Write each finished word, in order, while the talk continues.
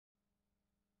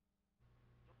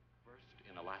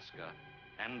Alaska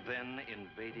and then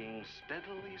invading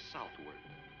steadily southward,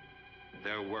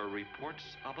 there were reports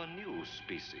of a new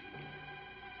species,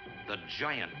 the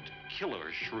giant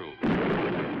killer shrew.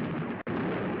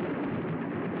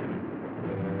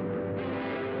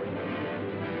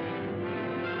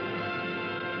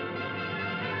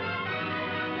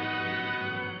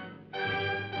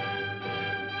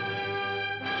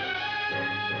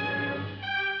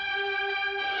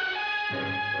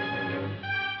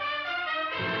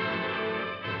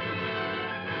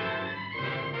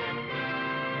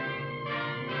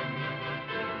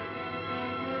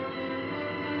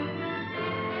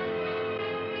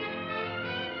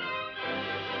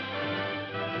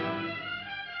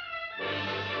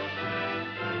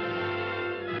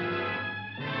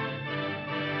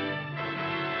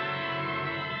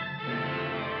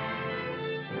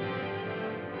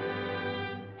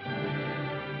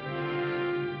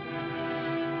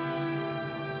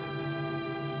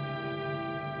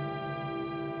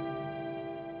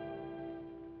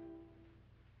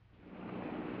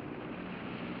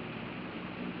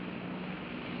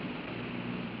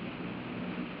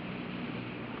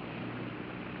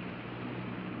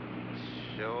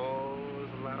 Sure is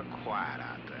a lot of quiet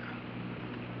out there.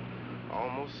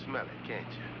 Almost smell it, can't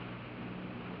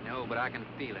you? No, but I can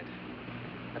feel it.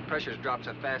 That pressure's dropped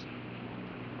so fast,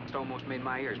 it's almost made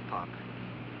my ears pop.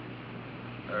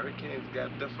 Hurricane's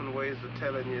got different ways of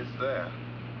telling you it's there.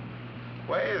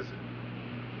 Where is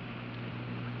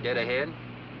it? Dead ahead.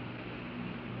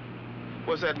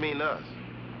 What's that mean to us?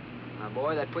 My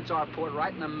boy, that puts our port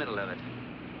right in the middle of it.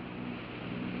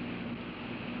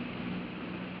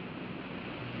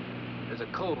 There's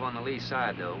a cove on the lee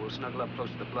side, though. We'll snuggle up close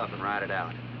to the bluff and ride it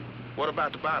out. What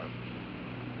about the bottom?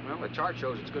 Well, the chart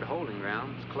shows it's good holding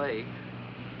ground. It's clay.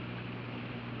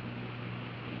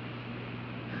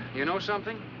 You know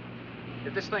something?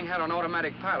 If this thing had an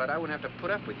automatic pilot, I wouldn't have to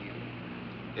put up with you.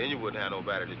 Then you wouldn't have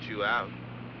nobody to chew out.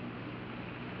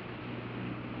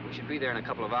 We should be there in a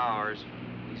couple of hours.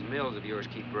 These mills of yours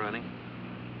keep running.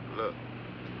 Look,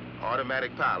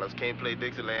 automatic pilots can't play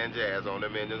Dixieland jazz on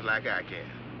them engines like I can.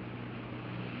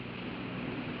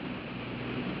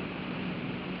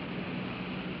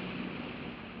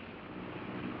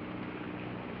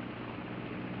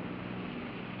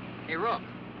 Hey, Rook.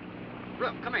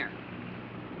 Rook, come here.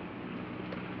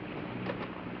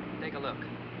 Take a look.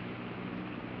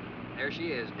 There she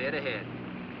is, dead ahead.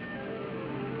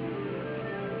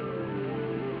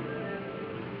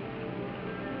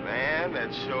 Man,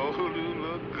 that sure do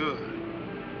look good.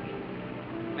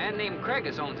 A man named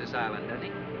Craigis owns this island, doesn't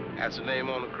he? That's the name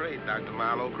on the crate, Dr.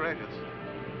 Marlowe Craigis.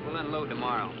 We'll unload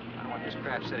tomorrow. I don't want this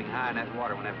craft sitting high in that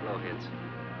water when that blow hits.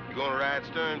 You gonna ride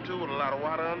stern, too, with a lot of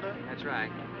water under? That's right.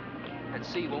 That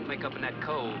sea won't make up in that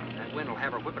cove. That wind will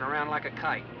have her whipping around like a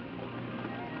kite.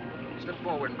 Slip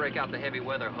forward and break out the heavy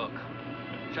weather hook.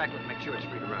 Shacklet, make sure it's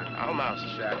free to run. I'll mouse the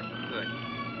shackle. Good.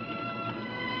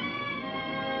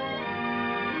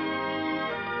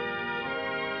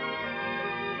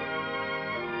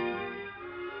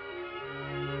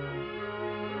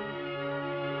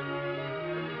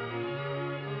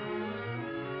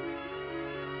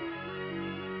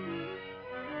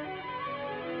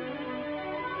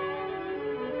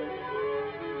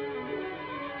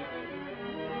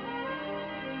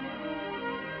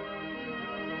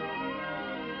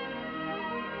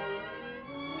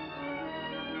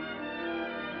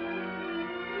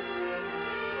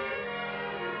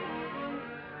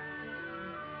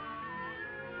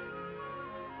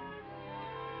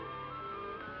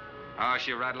 Oh,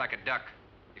 she'll ride like a duck.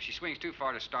 If she swings too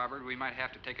far to starboard, we might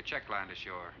have to take a check line to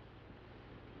shore.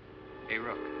 Hey,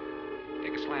 Rook,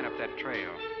 take a slant up that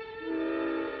trail.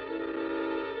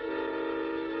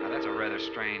 Now, that's a rather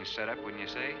strange setup, wouldn't you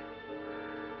say?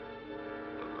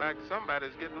 Looks like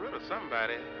somebody's getting rid of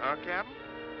somebody, huh, Captain?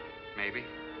 Maybe.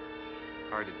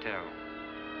 Hard to tell.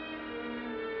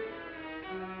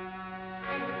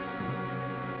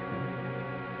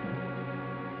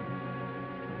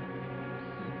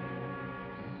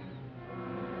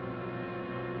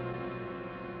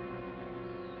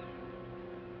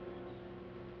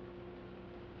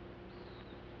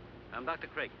 I'm Dr.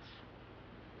 Craigis.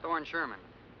 Thorne Sherman.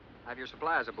 Have your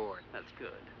supplies aboard. That's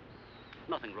good.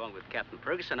 Nothing wrong with Captain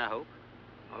Ferguson, I hope.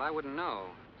 Well, I wouldn't know.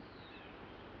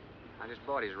 I just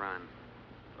bought his run.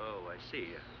 Oh, I see.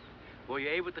 Were you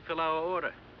able to fill our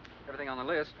order? Everything on the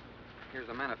list. Here's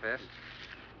the manifest.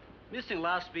 Missing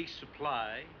last week's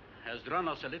supply has run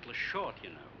us a little short, you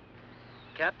know.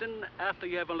 Captain, after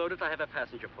you have unloaded, I have a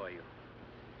passenger for you.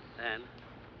 Anne?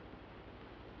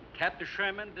 Captain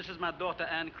Sherman, this is my daughter,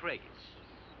 Anne Craigis.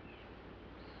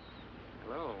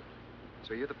 Hello.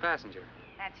 So you're the passenger.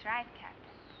 That's right,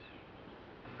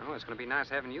 Captain. Oh, it's going to be nice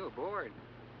having you aboard.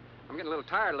 I'm getting a little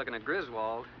tired looking at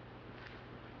Griswold.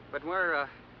 But we're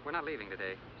not leaving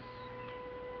today.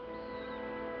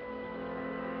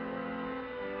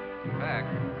 In fact,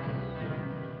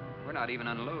 we're not even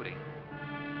unloading.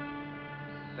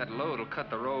 That load will cut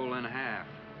the roll in half.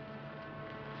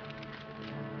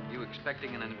 You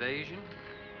expecting an invasion?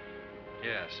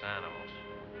 Yes, animals.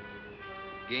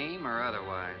 Game or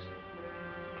otherwise?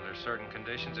 Under certain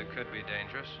conditions, it could be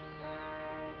dangerous.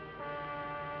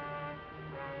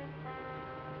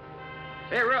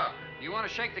 Hey, Rook, you want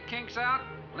to shake the kinks out?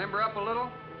 Limber up a little?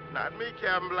 Not me,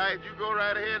 Captain Blight. You go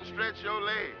right ahead and stretch your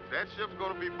legs. That ship's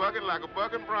gonna be bucking like a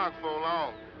bucking bronc for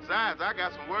long. Besides, I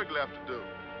got some work left to do.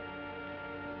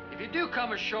 If you do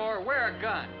come ashore, wear a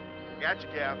gun. Got you,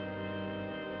 Captain.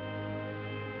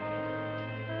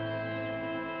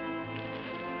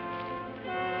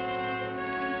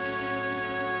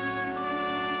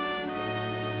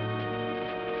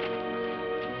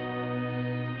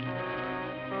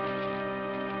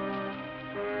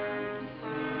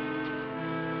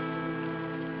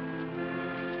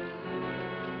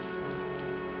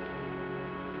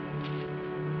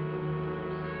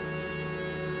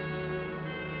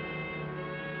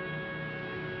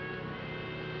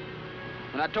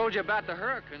 When I told you about the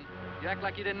hurricane, you act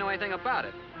like you didn't know anything about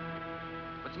it.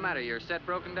 What's the matter? Your set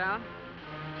broken down?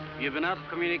 You've been out of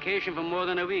communication for more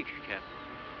than a week, Captain.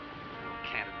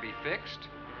 Can't it be fixed?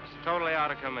 It's totally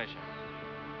out of commission.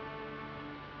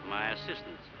 My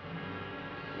assistant,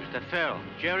 Mr. Farrell,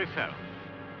 Jerry Farrell.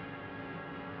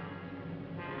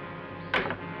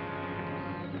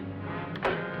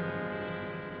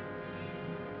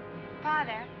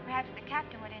 Father, perhaps the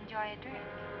captain would enjoy a drink.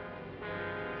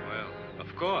 Well,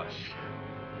 of course.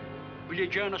 Will you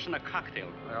join us in a cocktail?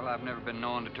 Well, I've never been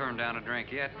known to turn down a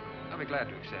drink yet. I'll be glad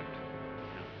to accept.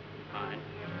 Fine.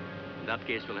 In that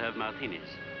case, we'll have martinis.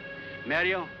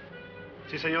 Mario,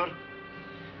 Si, senor.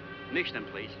 mix them,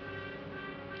 please.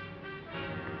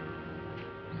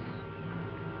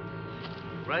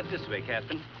 Right this way,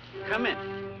 Captain. Come in.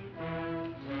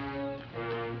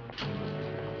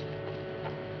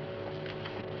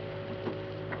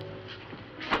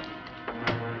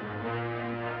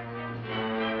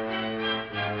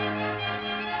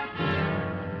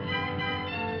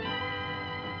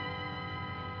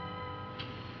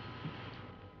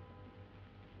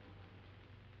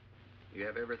 You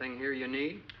have everything here you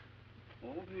need?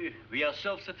 Oh, we are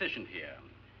self-sufficient here.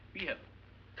 We have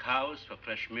cows for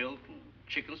fresh milk and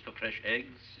chickens for fresh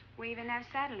eggs. We even have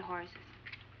saddle horses.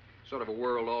 Sort of a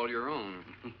world all your own.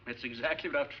 That's exactly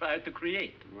what I've tried to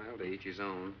create. Well, to each his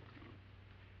own.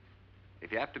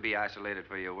 If you have to be isolated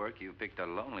for your work, you picked a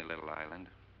lonely little island.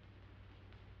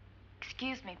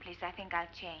 Excuse me, please. I think I'll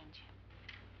change.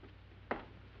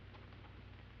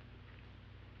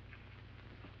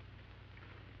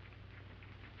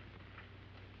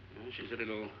 She's a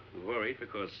little worried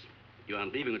because you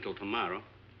aren't leaving until tomorrow.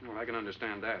 Well, I can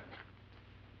understand that.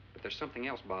 But there's something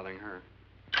else bothering her.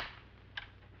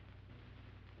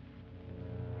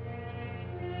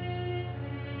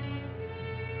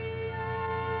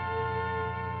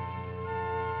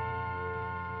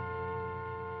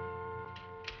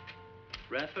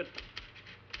 Radford?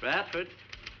 Radford?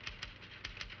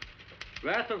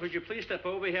 Radford, would you please step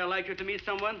over here? I'd like you to meet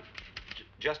someone.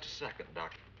 Just a second,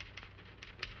 Doctor.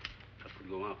 That could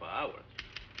go on for hours.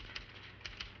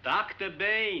 Dr.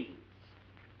 Baines.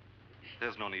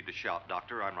 There's no need to shout,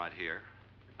 Doctor. I'm right here.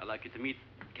 I'd like you to meet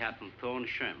Captain Thorne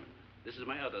Sherman. This is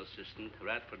my other assistant,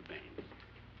 Radford Baines.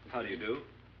 How do you do?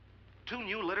 2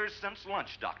 new litters since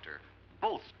lunch, Doctor.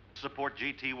 Both support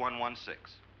GT116.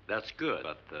 That's good,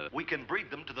 but, We can breed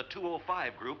them to the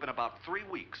 205 group in about 3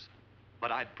 weeks.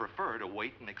 But I'd prefer to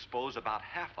wait and expose about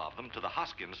half of them to the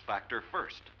Hoskins factor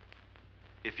first.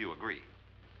 If you agree.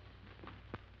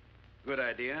 Good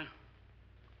idea.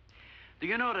 Do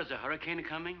you know there's a hurricane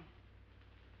coming?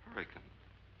 Hurricane?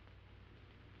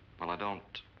 Well, I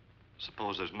don't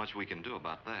suppose there's much we can do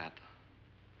about that.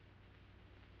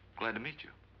 Glad to meet you.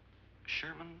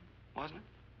 Sherman, wasn't it?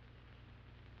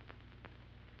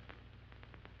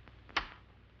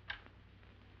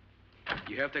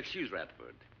 You have to excuse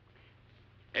Radford.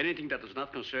 Anything that does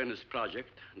not concern his project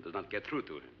does not get through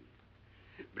to him.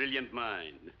 Brilliant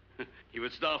mind. He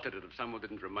would start at it if someone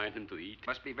didn't remind him to eat.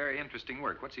 Must be very interesting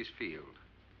work. What's his field?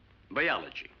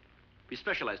 Biology. We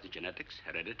specialize in genetics,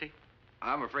 heredity.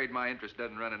 I'm afraid my interest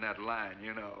doesn't run in that line,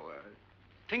 you know.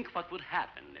 Think what would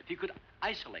happen if you could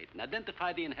isolate and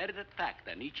identify the inherited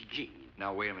factor in each gene.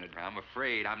 Now, wait a minute. I'm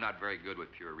afraid I'm not very good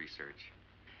with pure research.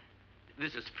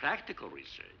 This is practical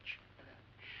research.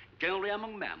 Generally,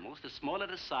 among mammals, the smaller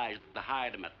the size, the higher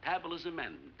the metabolism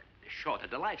and the shorter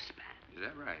the lifespan. Is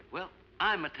that right? Well,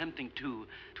 I'm attempting to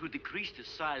decrease the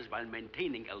size by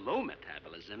maintaining a low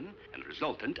metabolism and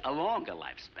resultant a longer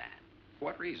lifespan. For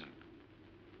what reason?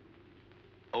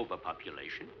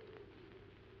 Overpopulation.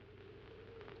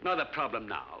 Not a problem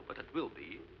now, but it will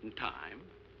be in time.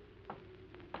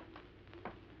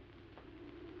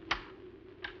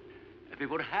 If we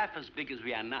were half as big as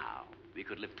we are now, we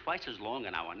could live twice as long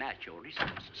on our natural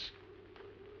resources.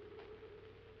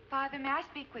 Father, may I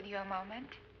speak with you a moment?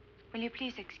 Will you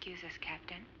please excuse us,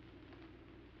 Captain?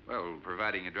 Well,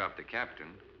 providing you drop the captain,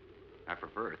 I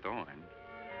prefer Thorne.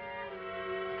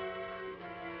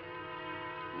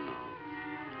 No.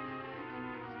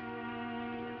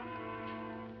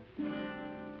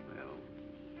 Well.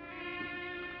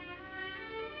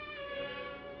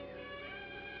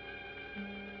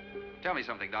 Tell me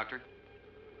something, Doctor.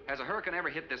 Has a hurricane ever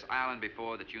hit this island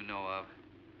before that you know of?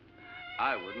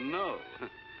 I wouldn't know.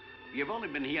 You've only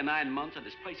been here 9 months, and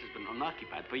this place has been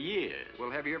unoccupied for years.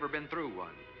 Well, have you ever been through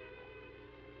one?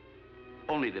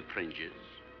 Only the fringes.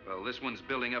 Well, this one's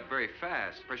building up very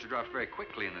fast. Pressure drops very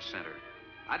quickly in the center.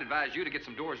 I'd advise you to get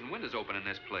some doors and windows open in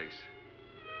this place.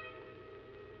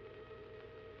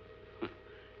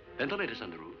 Ventilators on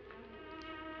the roof.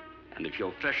 And if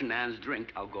you'll freshen Anne's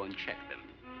drink, I'll go and check them.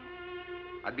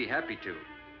 I'd be happy to.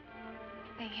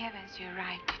 Thank heavens you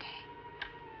arrived today.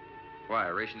 Why,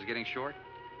 are rations getting short?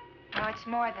 No, it's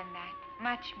more than that.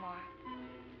 Much more.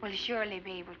 We'll surely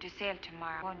be able to sail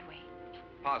tomorrow, won't we?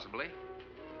 Possibly.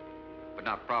 But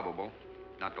not probable.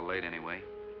 Not delayed, anyway.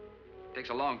 It takes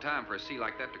a long time for a sea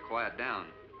like that to quiet down.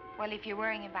 Well, if you're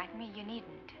worrying about me, you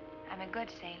needn't. I'm a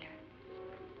good sailor.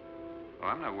 Oh,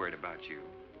 I'm not worried about you.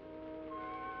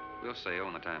 We'll sail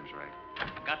when the time's right.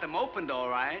 I got them opened, all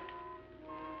right.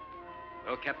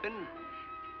 Well, Captain,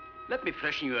 let me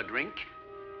freshen you a drink.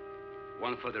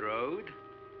 One for the road.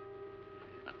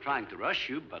 Not trying to rush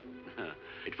you, but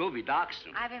it will be dark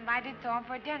soon. I've invited Thorne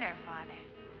for dinner, Father.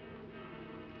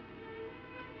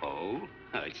 Oh,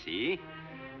 I see.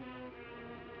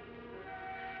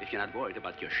 If you're not worried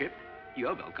about your ship,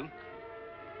 you're welcome.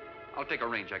 I'll take a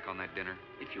rain check on that dinner.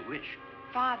 If you wish.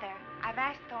 Father, I've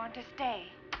asked Thorne to stay.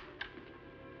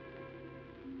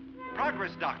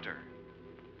 Progress, Doctor.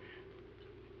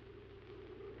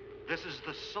 This is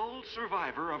the sole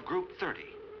survivor of Group 30.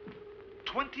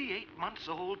 28 months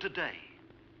old today.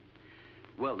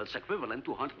 Well, that's equivalent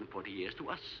to 140 years to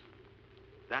us.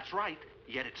 That's right,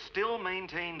 yet it still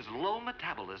maintains low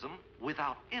metabolism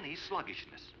without any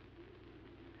sluggishness.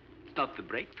 It's not the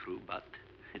breakthrough, but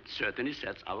it certainly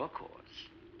sets our course.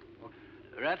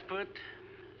 Radford,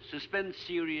 suspend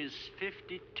series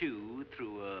 52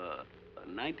 through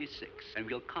 96, and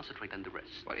we'll concentrate on the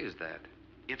rest. What is that?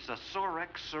 It's a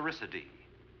Sorex cericidae.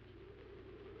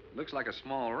 Looks like a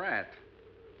small rat.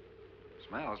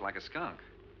 Smells like a skunk.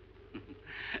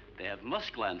 They have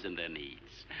musk glands in their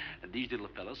knees. And these little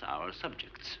fellows are our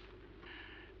subjects.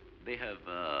 They have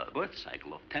a birth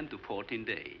cycle of 10 to 14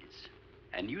 days.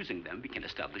 And using them, we can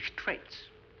establish traits.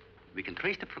 We can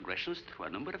trace the progressions through a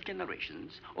number of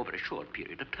generations over a short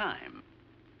period of time.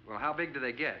 Well, how big do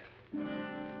they get?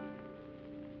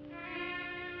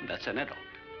 That's an adult.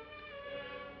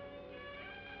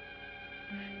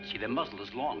 See, their muzzle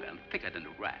is longer and thicker than the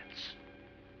rat's.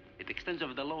 It extends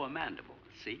over the lower mandible,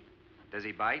 see? Does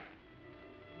he bite?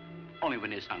 Only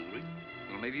when he's hungry.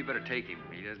 Well, maybe you better take him.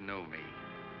 He doesn't know me.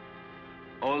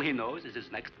 All he knows is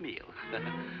his next meal.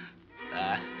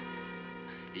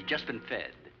 He's just been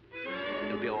fed.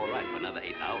 He'll be all right for another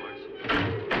 8 hours.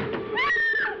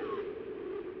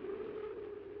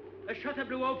 The shutter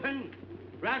blew open.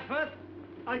 Radford?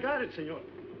 I got it, senor.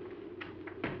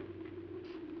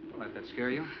 Don't let that scare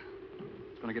you.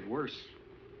 It's going to get worse.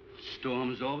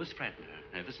 Storms always frighten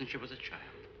her, ever since she was a child.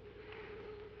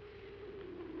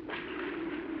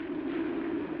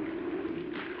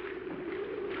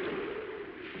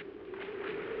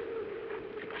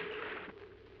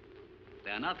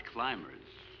 They're not climbers.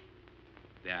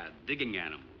 They are digging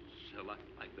animals, a lot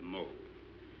like the mole.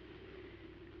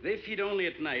 They feed only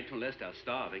at night unless they're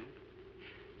starving.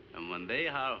 And when they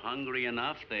are hungry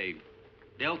enough,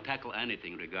 they'll tackle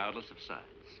anything regardless of size.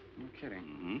 No kidding.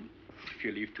 Mm-hmm. If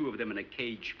you leave 2 of them in a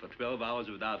cage for 12 hours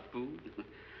without food,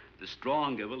 the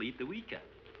stronger will eat the weaker.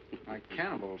 Like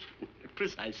cannibals.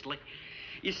 Precisely.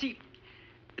 You see,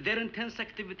 their intense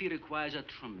activity requires a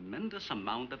tremendous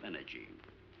amount of energy.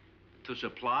 To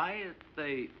supply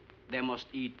it, they must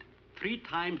eat 3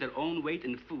 times their own weight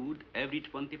in food every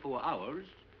 24 hours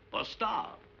or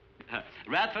starve.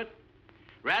 Radford,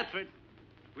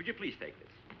 would you please take this?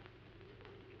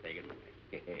 Take it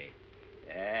away.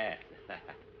 Yeah.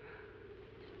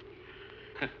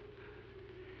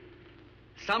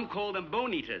 Some call them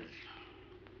bone eaters.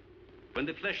 When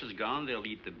the flesh is gone, they'll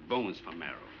eat the bones from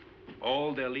marrow.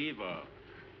 All they'll leave are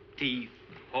teeth,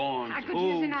 horns, I could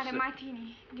hooves. use another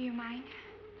martini. Do you mind?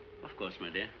 Of course, my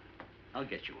dear. I'll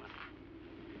get you one.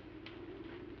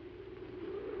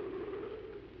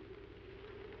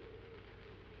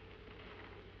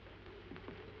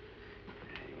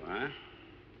 There you are.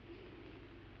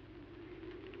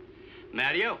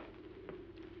 Mario?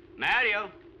 Mario?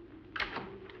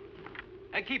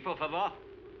 Aquí, por favor.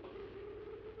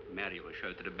 Mario will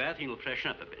show to the bath and he'll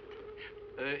freshen up a bit.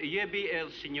 Yebi el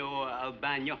señor al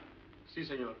baño. Sí,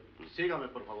 señor. Sígame,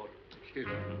 por favor. Excuse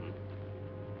me.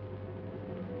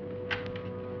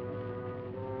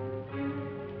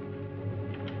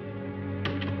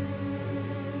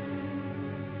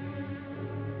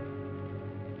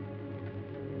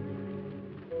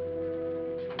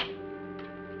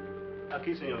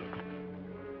 Aquí, señor.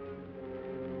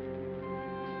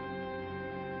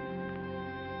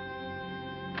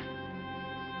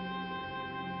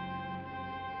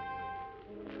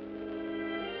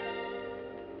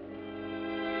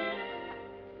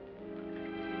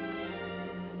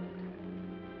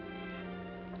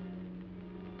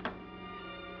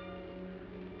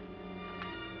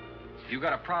 You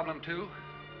got a problem, too?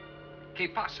 ¿Qué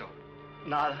pasó?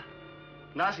 Nada.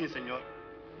 Nothing, señor.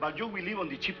 But you will leave on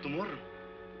the ship tomorrow.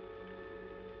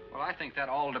 Well, I think that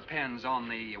all depends on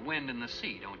the wind and the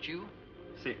sea, don't you?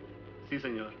 Sí. Sí,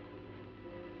 señor.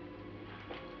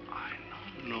 I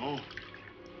don't know.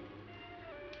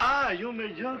 Ah, you're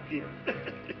joking.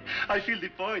 I feel the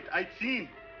point. I've seen.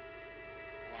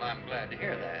 Well, I'm glad to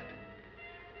hear that.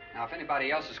 Now, if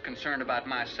anybody else is concerned about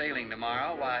my sailing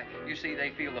tomorrow, why, you see, they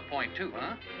feel the point, too,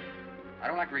 huh? I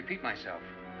don't like to repeat myself.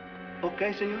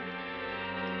 Okay, señor.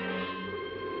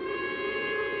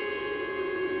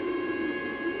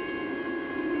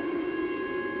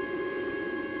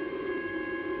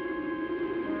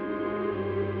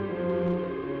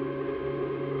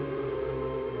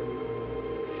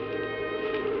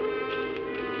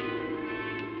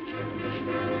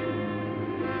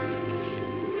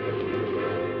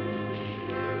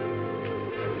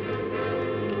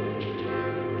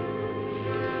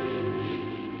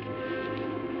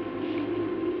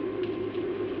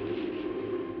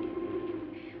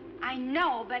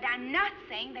 But I'm not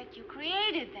saying that you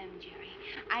created them, Jerry.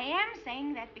 I am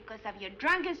saying that because of your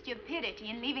drunken stupidity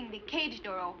in leaving the cage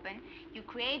door open, you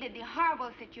created the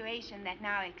horrible situation that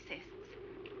now exists.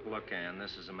 Look, Ann,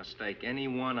 this is a mistake any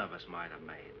one of us might have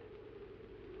made.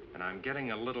 And I'm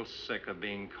getting a little sick of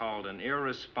being called an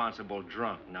irresponsible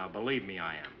drunk. Now, believe me,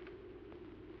 I am.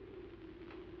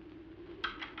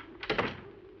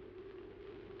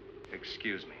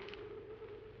 Excuse me.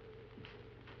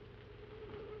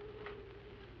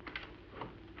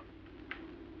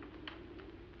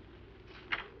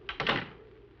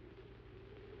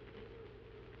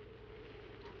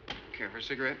 Care for a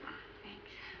cigarette? Thanks.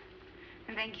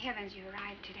 And thank heavens you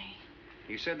arrived today.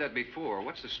 You said that before.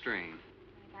 What's the strain?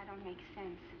 That don't make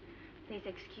sense. Please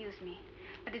excuse me.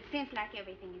 But it seems like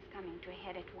everything is coming to a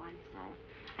head at once. Oh?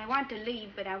 I want to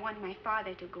leave, but I want my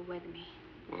father to go with me.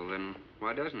 Well, then,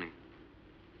 why doesn't he?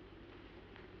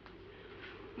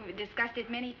 We've discussed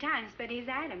it many times, but he's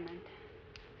adamant.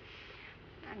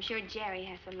 I'm sure Jerry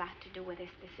has a lot to do with this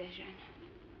decision.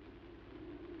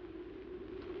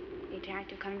 He tried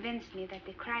to convince me that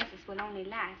the crisis will only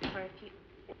last for a few...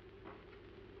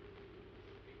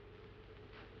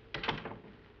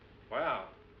 Wow.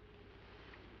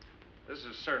 This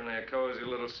is certainly a cozy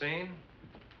little scene.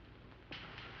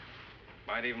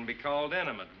 Might even be called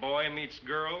intimate. Boy meets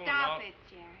girl. Stop it,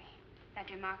 Jerry.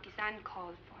 That remark is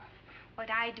uncalled for.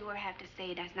 What I do or have to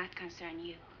say does not concern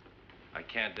you. I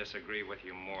can't disagree with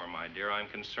you more, my dear. I'm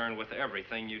concerned with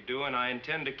everything you do, and I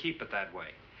intend to keep it that way.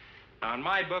 Now, in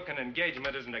my book, an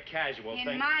engagement isn't a casual thing.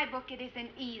 In my book, it isn't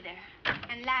either.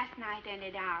 And last night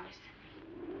ended ours.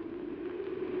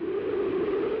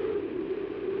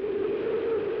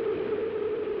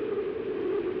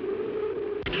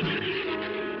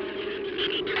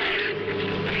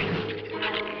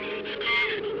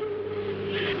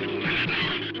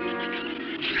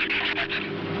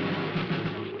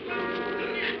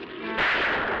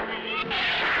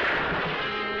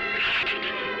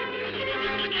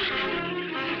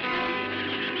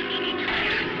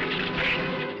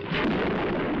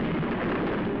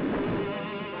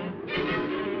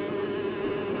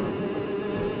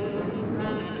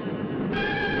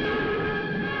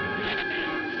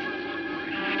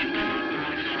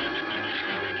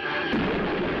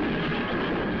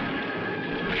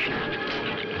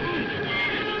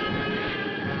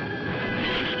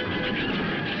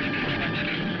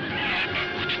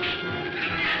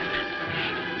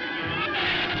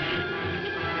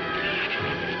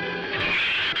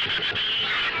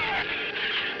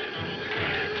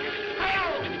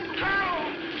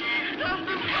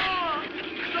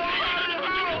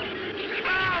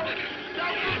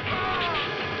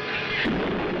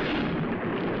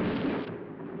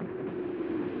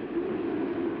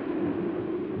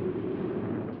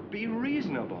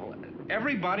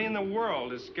 Everybody in the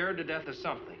world is scared to death of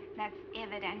something. That's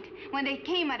evident. When they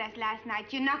came at us last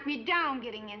night, you knocked me down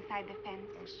getting inside the fence.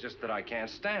 It's just that I can't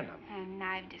stand them. And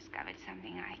I've discovered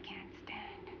something I can't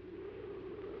stand.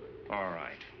 All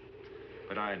right.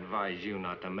 But I advise you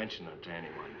not to mention it to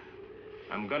anyone.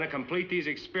 I'm going to complete these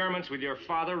experiments with your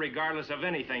father regardless of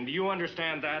anything. Do you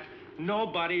understand that?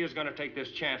 Nobody is going to take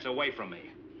this chance away from me.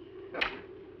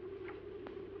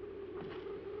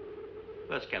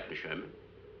 Where's Captain Sherman?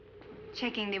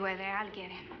 Checking the weather. I'll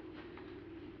get him.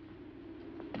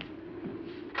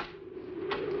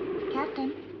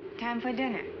 Captain, time for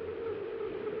dinner.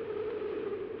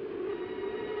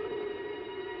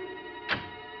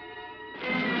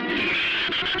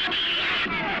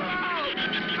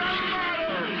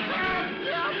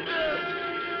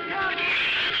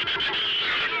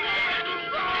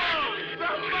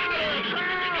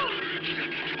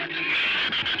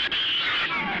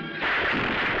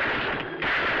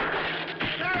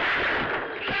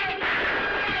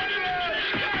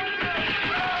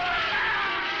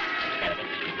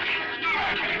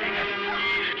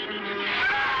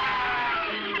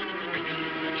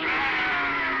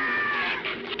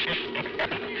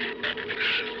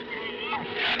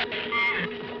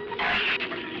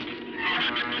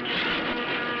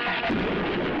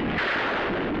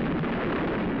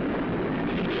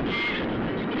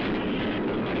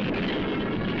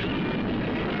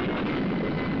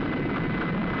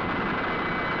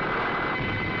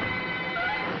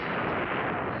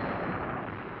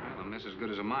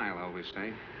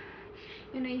 Say.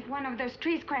 You know, if one of those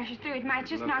trees crashes through, it might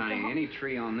just Look, knock honey, the whole... any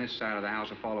tree on this side of the house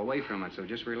will fall away from it, so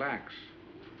just relax.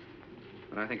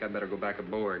 But I think I'd better go back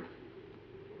aboard.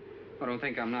 I don't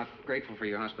think I'm not grateful for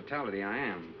your hospitality. I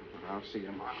am. I'll see you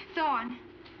tomorrow. Thorne,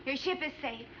 your ship is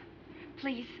safe.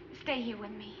 Please, stay here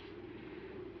with me.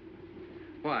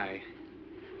 Why?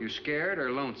 You scared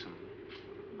or lonesome?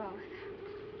 Both.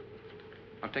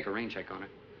 I'll take a rain check on it.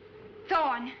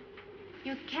 Thorne,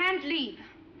 you can't leave.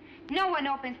 No one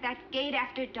opens that gate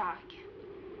after dark.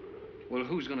 Well,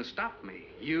 who's going to stop me?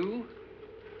 You?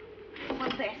 Well,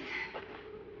 this.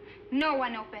 No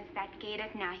one opens that gate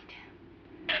at night.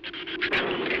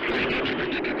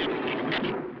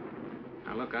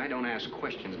 Now, look, I don't ask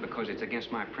questions because it's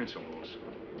against my principles.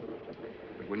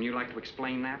 But wouldn't you like to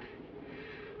explain that?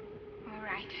 All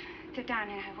right. Sit down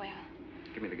and I will.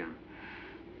 Give me the gun.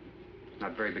 It's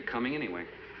not very becoming anyway.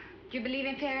 Do you believe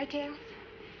in fairy tales?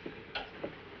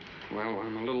 Well,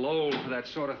 I'm a little old for that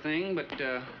sort of thing, but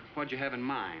what'd you have in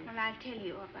mind? Well, I'll tell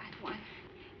you about one.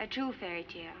 A true fairy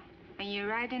tale. And you're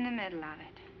right in the middle of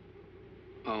it.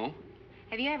 Oh?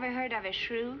 Have you ever heard of a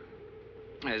shrew?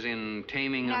 As in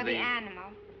taming No, of the... the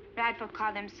animal. Radford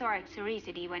called them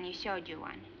Sorixoricity when he showed you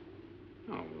one.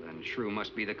 Oh, then shrew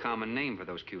must be the common name for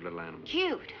those cute little animals.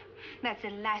 Cute? That's the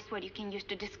last word you can use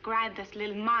to describe those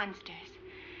little monsters.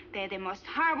 They're the most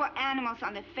horrible animals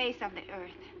on the face of the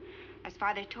earth. As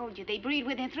Father told you, they breed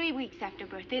within 3 weeks after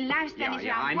birth. Their lifespan is around 1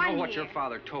 year. I know what your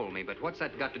father told me, but what's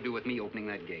that got to do with me opening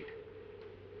that gate?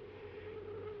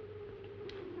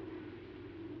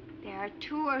 There are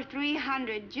 200 or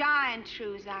 300 giant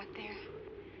shrews out there.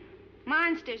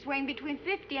 Monsters weighing between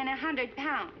 50 and 100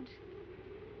 pounds.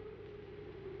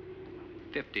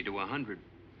 50 to 100.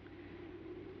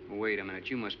 Wait a minute,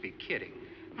 you must be kidding.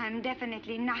 I'm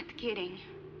definitely not kidding.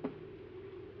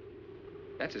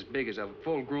 That's as big as a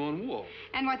full-grown wolf.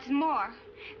 And what's more,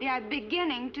 they are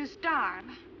beginning to starve.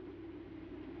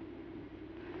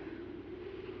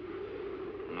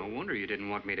 No wonder you didn't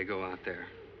want me to go out there.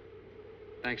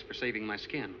 Thanks for saving my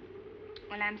skin.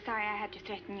 Well, I'm sorry I had to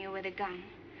threaten you with a gun.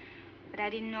 But I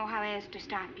didn't know how else to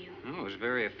stop you. Oh, it was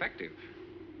very effective.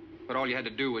 But all you had to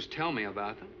do was tell me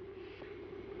about them.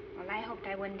 Well, I hoped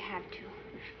I wouldn't have to.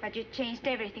 But you changed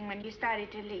everything when you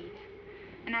started to leave.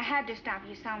 And I had to stop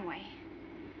you some way.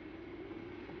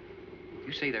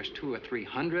 You say there's 200 or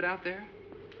 300 out there?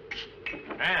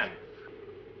 Anne.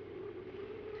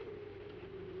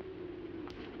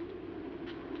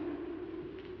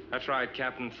 That's right,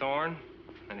 Captain Thorne.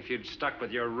 And if you'd stuck with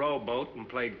your rowboat and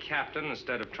played captain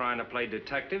instead of trying to play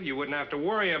detective, you wouldn't have to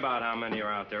worry about how many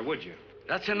are out there, would you?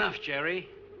 That's enough, Jerry.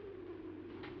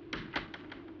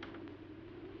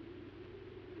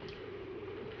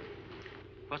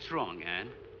 What's wrong, Anne?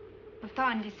 Well,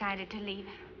 Thorne decided to leave.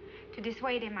 To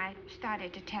dissuade him, I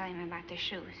started to tell him about the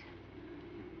shoes.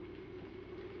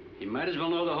 You might as well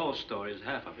know the whole story as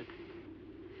half of it.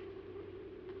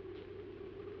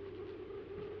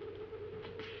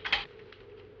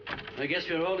 I guess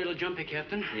we're all a little jumpy,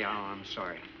 Captain. Yeah, I'm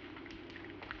sorry.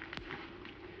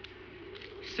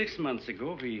 6 months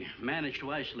ago, we managed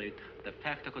to isolate the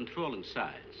factor controlling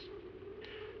size.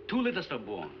 2 litters are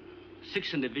born.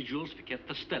 6 individuals we kept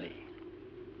for study.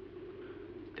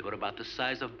 They were about the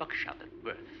size of buckshot at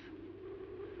birth.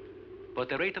 But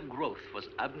the rate of growth was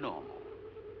abnormal.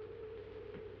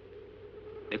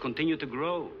 They continued to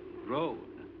grow.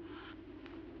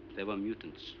 They were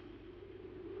mutants.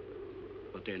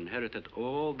 But they inherited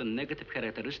all the negative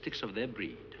characteristics of their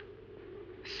breed.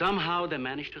 Somehow they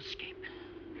managed to escape.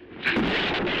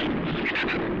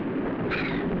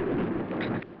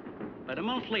 But a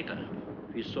month later,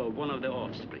 we saw one of their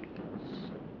offspring.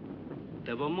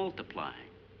 They were multiplying.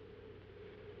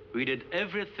 We did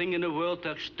everything in the world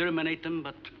to exterminate them,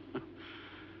 but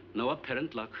no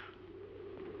apparent luck.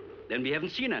 Then we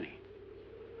haven't seen any.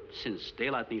 Since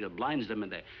daylight neither blinds them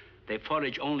and they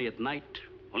forage only at night,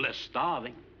 unless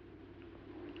starving.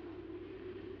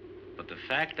 But the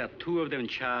fact that 2 of them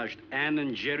charged Anne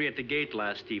and Jerry at the gate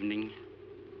last evening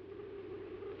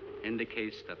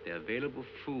indicates that the available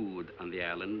food on the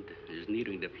island is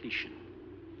nearing depletion.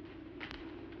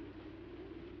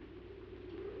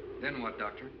 Then what,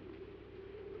 Doctor?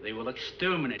 They will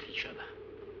exterminate each other.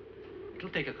 It'll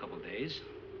take a couple days.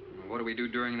 What do we do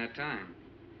during that time?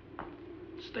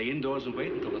 Stay indoors and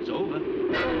wait until it's over.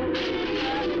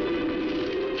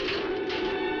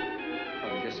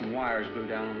 Probably get some wires glued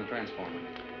down on the transformer.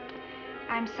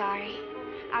 I'm sorry.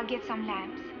 I'll get some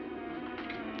lamps.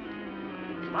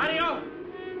 Mario!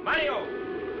 Mario!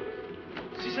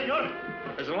 Si, senor.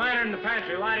 There's a lantern in the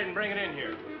pantry. Light it and bring it in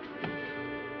here.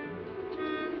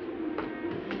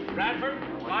 Radford,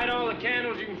 light all the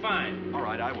candles you can find. All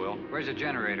right, I will. Where's the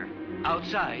generator?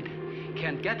 Outside.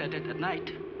 Can't get at it at night.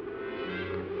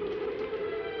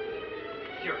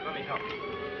 Here, let me help.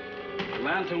 The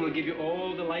lantern will give you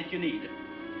all the light you need.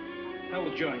 I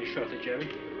will join you shortly, Jerry.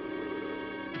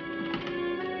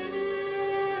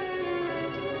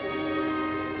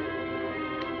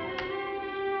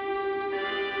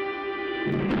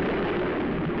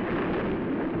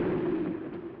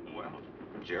 Well,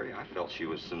 Jerry, I felt she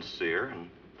was sincere and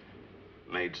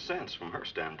made sense from her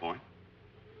standpoint.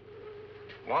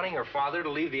 Wanting her father to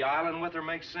leave the island with her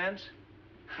makes sense?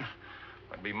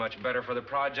 It'd be much better for the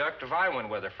project if I went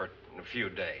with her for a few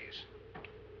days.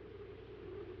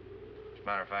 As a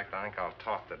matter of fact, I think I'll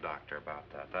talk to the doctor about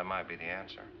that. That might be the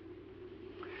answer.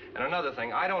 And another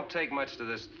thing, I don't take much to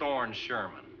this Thorne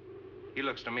Sherman. He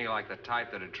looks to me like the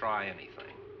type that'd try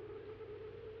anything.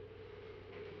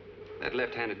 That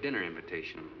left-handed dinner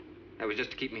invitation. That was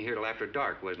just to keep me here till after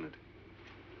dark, wasn't it?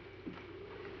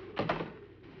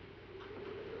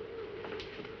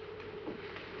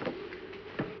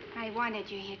 I wanted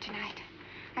you here tonight.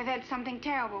 I felt something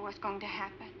terrible was going to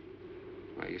happen.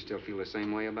 Well, you still feel the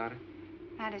same way about it?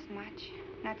 Not as much.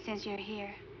 Not since you're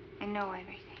here and know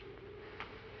everything.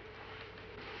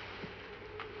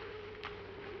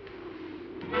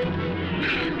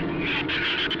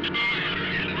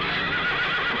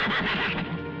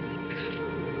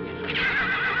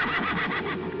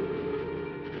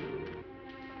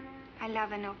 I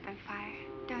love an open fire,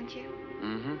 don't you?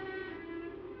 Mm-hmm.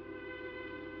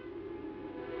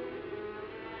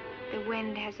 The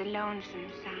wind has a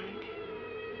lonesome sound,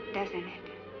 doesn't it?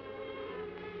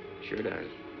 Sure does.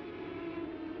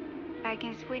 Like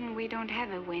in Sweden, we don't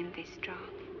have a wind this strong.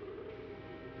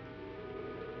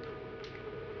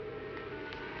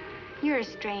 You're a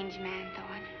strange man,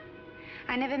 Thorne.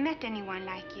 I never met anyone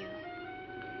like you.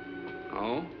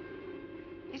 Oh?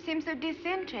 You seem so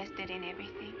disinterested in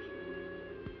everything.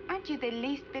 Aren't you the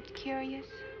least bit curious?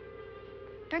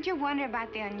 Don't you wonder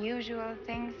about the unusual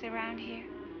things around here?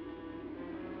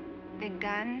 The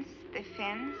guns, the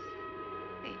fence,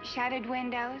 the shattered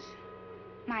windows,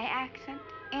 my accent,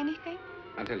 anything?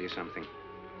 I'll tell you something.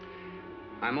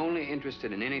 I'm only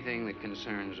interested in anything that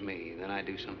concerns me, then I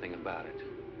do something about it.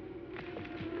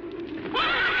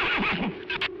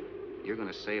 You're going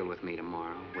to sail with me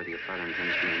tomorrow, whether your father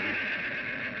intends to or not.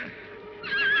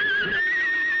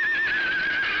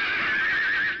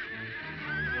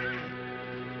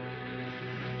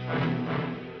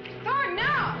 Thorne,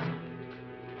 no!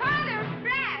 Father,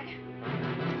 Brad!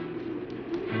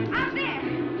 Out there!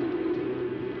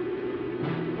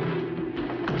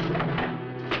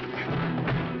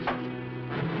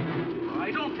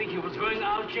 I don't think he was going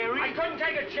out, Jerry. I couldn't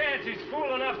take a chance. He's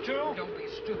fool enough to. Don't be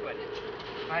stupid.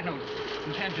 I had no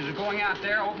intentions of going out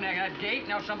there, opening that gate.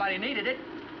 Now somebody needed it.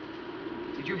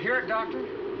 Did you hear it, Doctor?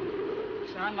 It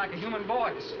sounded like a human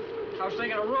voice. I was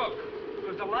thinking of Rook. It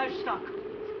was the livestock.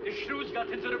 The shrews got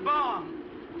into the barn.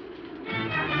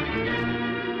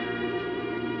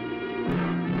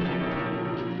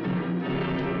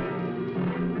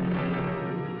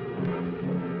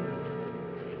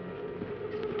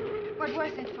 What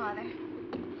was it, Father?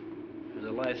 It was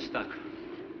the livestock.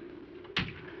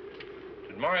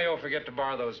 Mario forget to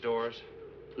bar those doors?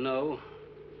 No.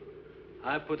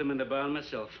 I put them in the barn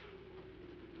myself.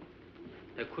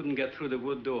 They couldn't get through the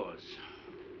wood doors.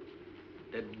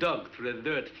 They dug through the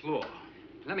dirt floor.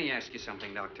 Let me ask you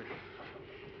something, Doctor.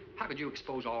 How could you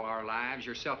expose all our lives,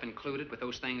 yourself included, with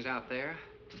those things out there?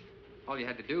 All you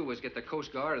had to do was get the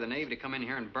Coast Guard or the Navy to come in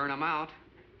here and burn them out.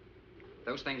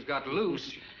 Those things got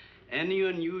loose. Any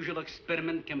unusual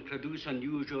experiment can produce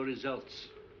unusual results.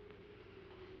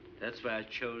 That's why I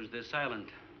chose this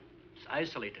island. It's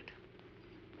isolated.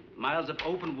 Miles of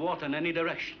open water in any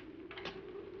direction.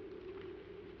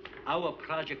 Our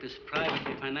project is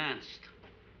privately financed.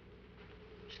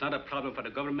 It's not a problem for the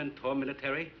government or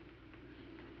military.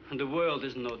 And the world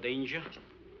is in no danger.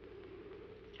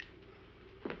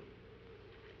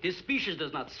 This species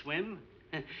does not swim.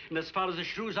 And as far as the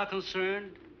shrews are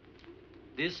concerned,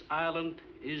 this island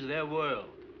is their world.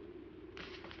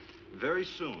 Very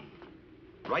soon,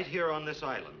 right here on this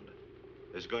island,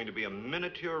 there's going to be a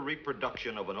miniature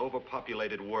reproduction of an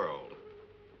overpopulated world.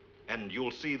 And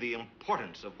you'll see the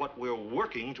importance of what we're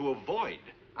working to avoid.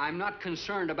 I'm not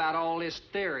concerned about all this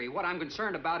theory. What I'm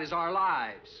concerned about is our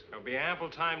lives. There'll be ample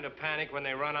time to panic when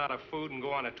they run out of food and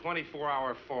go on a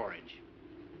 24-hour forage.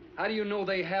 How do you know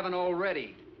they haven't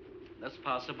already? That's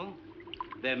possible.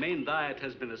 Their main diet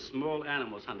has been the small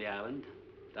animals on the island.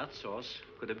 That source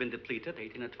could have been depleted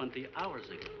 18 or 20 hours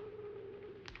ago.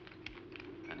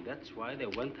 And that's why they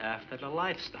went after the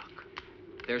livestock.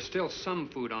 There's still some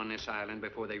food on this island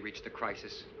before they reach the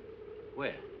crisis.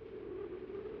 Where?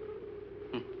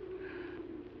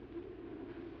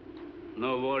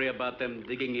 No worry about them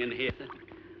digging in here.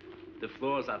 The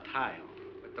floors are tile.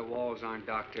 But the walls aren't,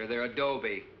 Doctor. They're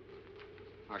adobe.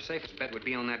 Our safest bet would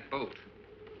be on that boat.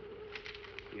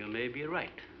 You may be right.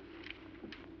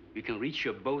 You can reach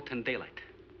your boat in daylight.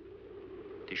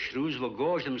 The shrews will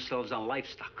gorge themselves on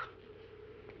livestock.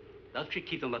 That should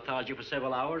keep them lethargic for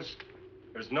several hours.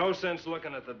 There's no sense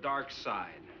looking at the dark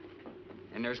side.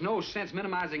 And there's no sense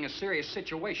minimizing a serious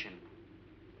situation.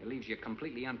 It leaves you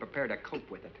completely unprepared to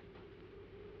cope with it.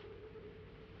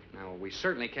 Now, we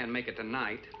certainly can't make it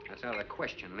tonight. That's out of the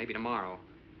question. Maybe tomorrow.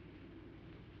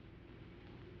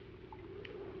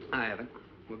 I haven't.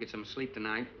 We'll get some sleep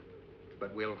tonight,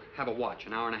 but we'll have a watch,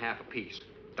 an hour and a half apiece.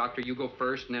 Doctor, you go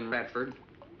first, and then Radford,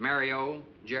 Mario,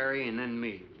 Jerry, and then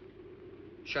me.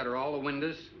 Shutter all the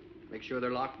windows, make sure they're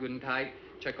locked good and tight,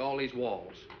 check all these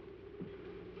walls.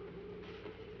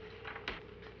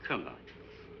 Come on.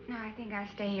 No, I think I'll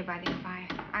stay here by the fire.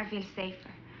 I feel safer.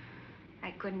 I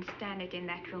couldn't stand it in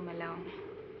that room alone.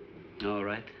 All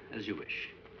right, as you wish.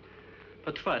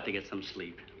 But try to get some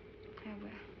sleep. I will.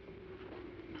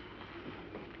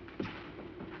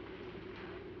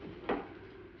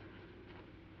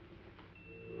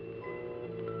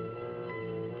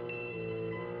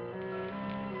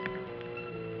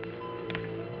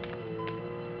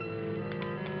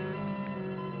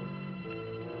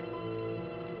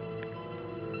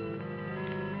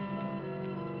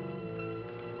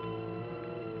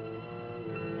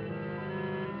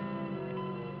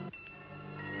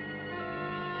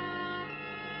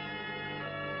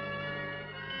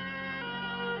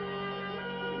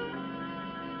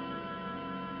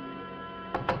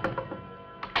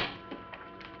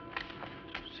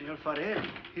 Senor Farrell,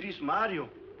 here is Mario.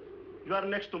 You are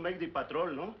next to make the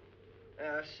patrol, no?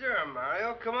 Sure,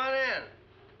 Mario. Come on in.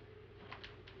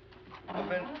 I've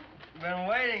been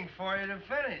waiting for you to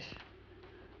finish.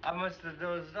 I must have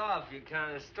dozed off. You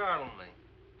kind of startled me.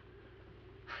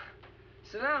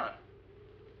 Sit down.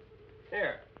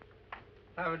 Here.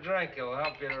 Have a drink. It'll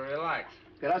help you to relax.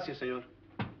 Gracias, senor.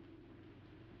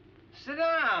 Sit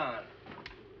down.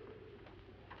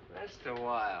 Just a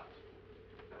while.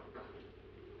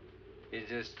 You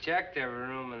just checked every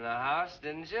room in the house,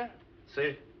 didn't you?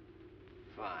 Si.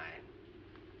 Fine.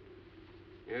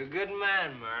 You're a good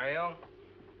man, Mario.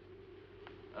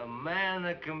 A man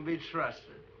that can be trusted.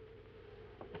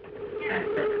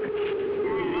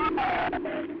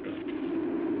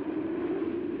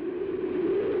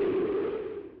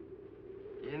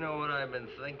 You know what I've been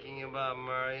thinking about,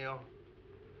 Mario?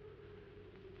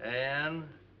 Anne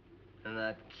and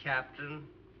that captain.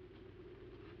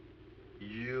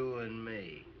 You and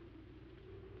me.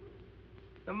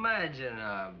 Imagine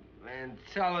an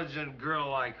intelligent girl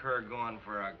like her going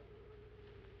for a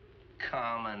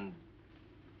common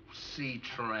sea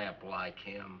tramp like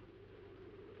him.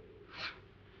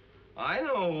 I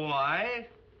know why.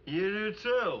 You do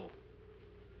too.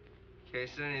 In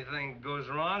case anything goes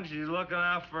wrong, she's looking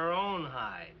out for her own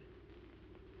hide.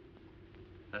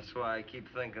 That's why I keep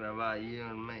thinking about you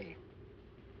and me.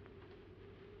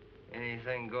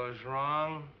 Anything goes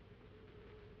wrong,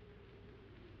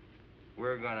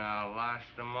 we're gonna outlast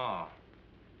them all.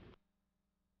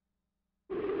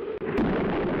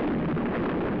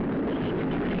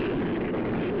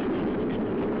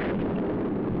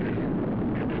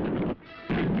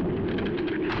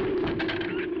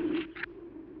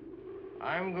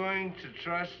 I'm going to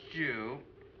trust you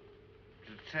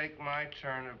to take my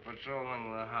turn at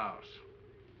patrolling the house.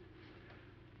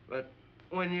 But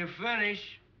when you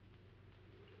finish,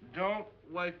 don't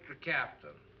wake the captain.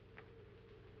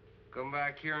 Come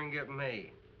back here and get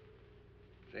me.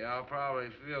 See, I'll probably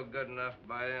feel good enough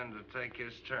by then to take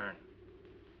his turn.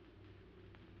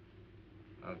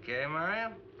 Okay,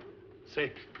 Mario?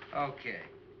 Sí. Okay.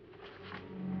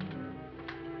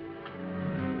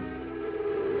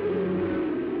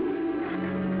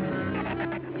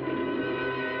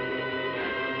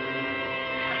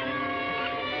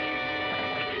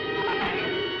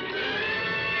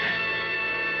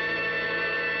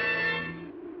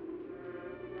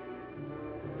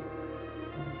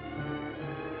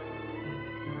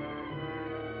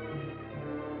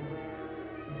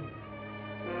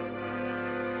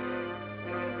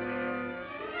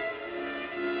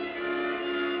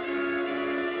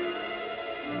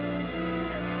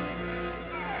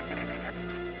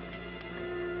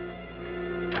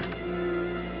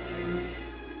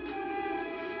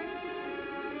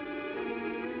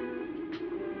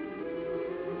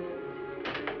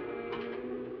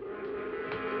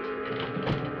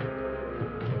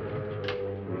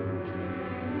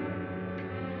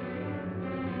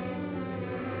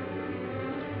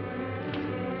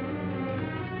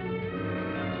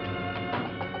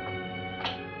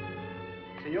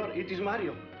 Señor, it is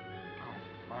Mario.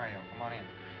 Oh, Mario, come on in.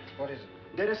 What is it?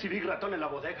 There is a big raton en la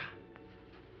bodega.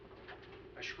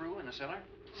 A shrew in the cellar?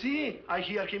 See, I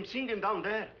hear him singing down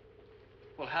there.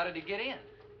 Well, how did he get in?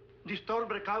 The storm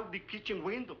broke out the kitchen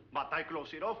window, but I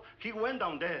closed it off. He went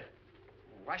down there.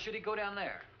 Why should he go down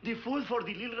there? The food for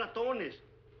the little ratones.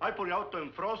 I put it out to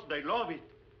defrost. They love it.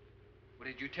 Well,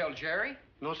 did you tell Jerry?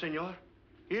 No, senor.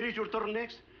 Here is your turn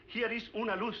next. Here is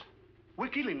una luz. We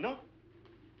kill him, no?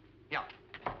 Yeah.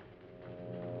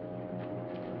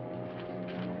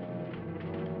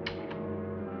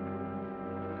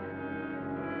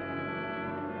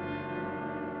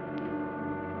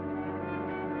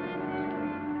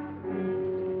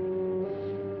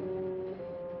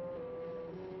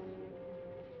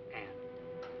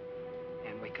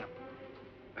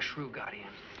 Shrew got in.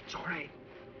 It's all right.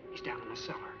 He's down in the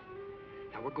cellar.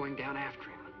 Now, we're going down after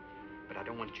him. But I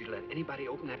don't want you to let anybody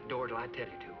open that door till I tell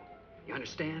you to. You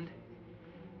understand?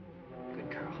 Good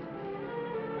girl.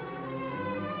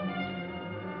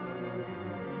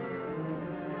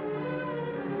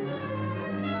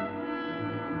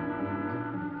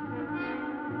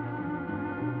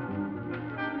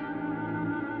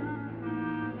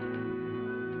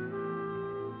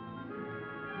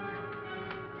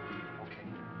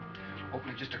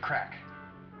 Just a crack.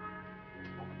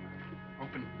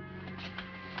 Open.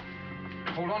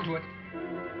 Hold on to it.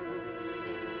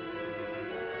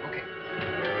 Okay.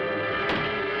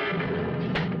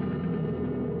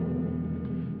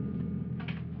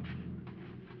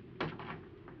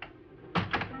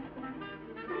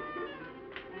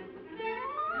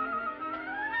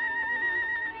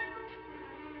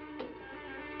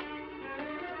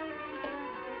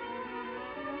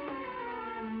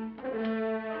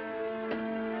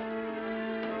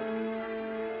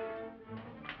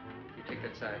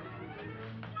 Side.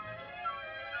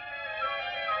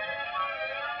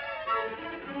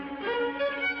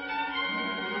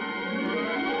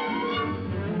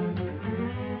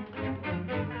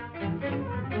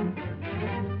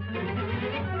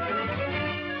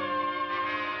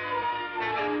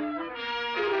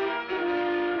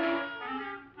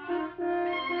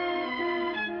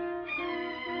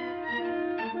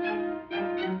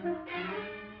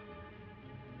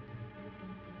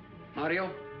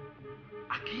 Mario?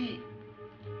 Aquí.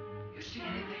 You see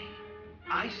anything?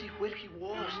 I see where he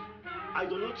was. I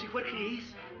do not see where he is.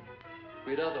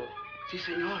 Cuidado. Sí,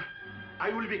 señor.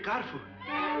 I will be careful.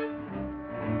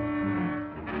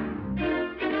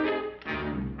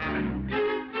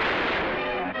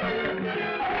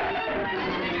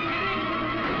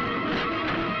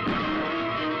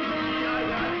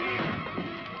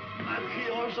 And he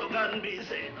also can be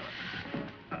seen.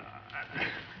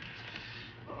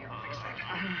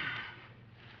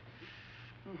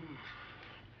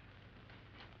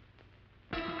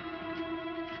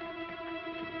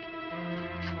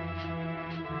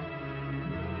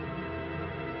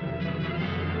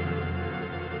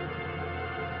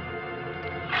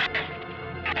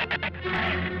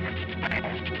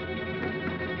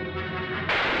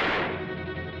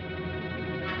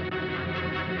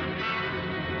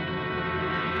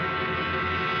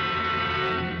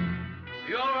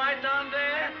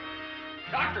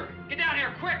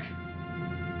 quick!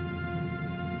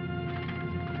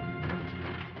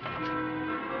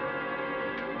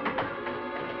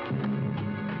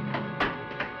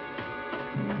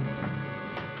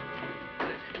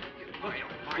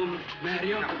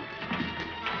 Mario.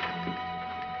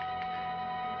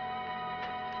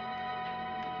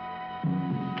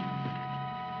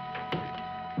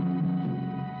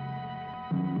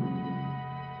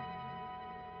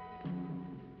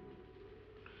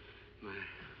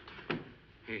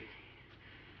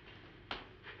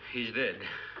 He's dead.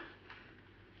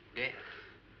 Dead?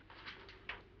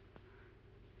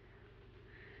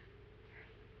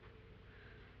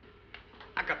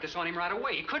 I got this on him right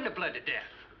away. He couldn't have bled to death.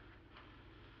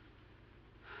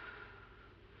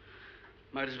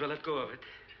 Might as well let go of it.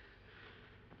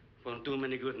 Won't do him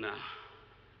any good now.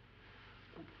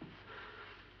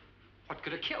 What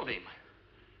could have killed him?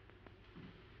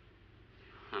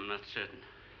 I'm not certain.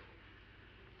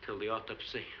 Till the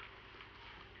autopsy.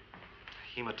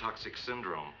 Hemotoxic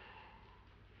syndrome.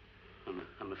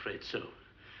 I'm afraid so.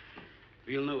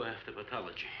 We'll know after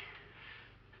pathology.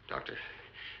 Doctor,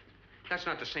 that's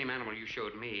not the same animal you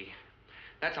showed me.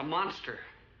 That's a monster.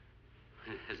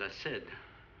 As I said,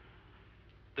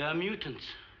 they are mutants.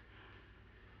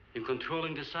 In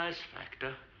controlling the size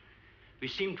factor, we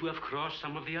seem to have crossed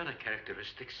some of the other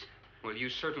characteristics. Well, you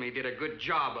certainly did a good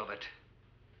job of it.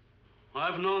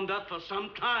 I've known that for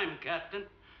some time, Captain.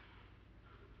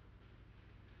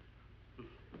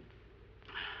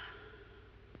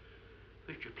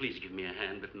 Would you please give me a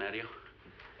hand with Mario?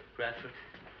 Radford,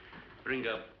 bring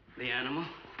up the animal.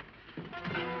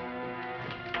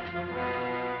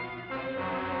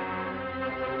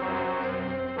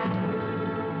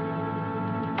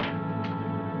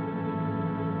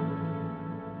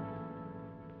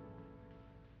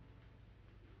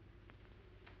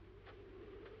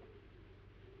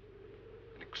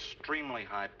 Extremely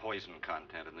high poison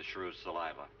content in the shrew's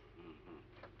saliva.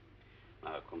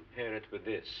 Now compare it with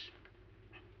this.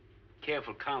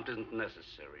 Careful count isn't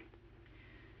necessary.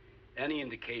 Any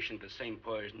indication of the same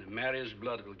poison in Mario's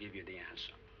blood will give you the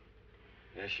answer.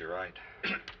 Yes, you're right.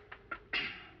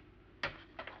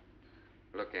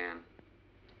 Look, Ann.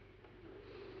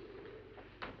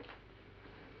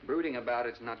 Brooding about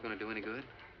it's not going to do any good.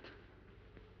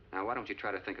 Now, why don't you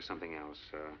try to think of something else?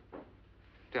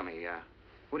 Tell me,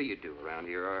 what do you do around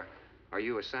here? Are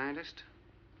you a scientist?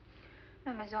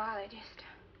 I'm a zoologist.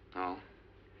 Oh.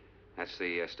 That's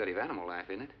the study of animal life,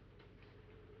 isn't it?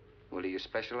 Well, do you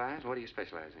specialize? What do you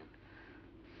specialize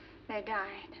in? They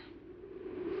died.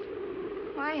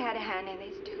 Well, I had a hand in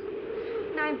this, too.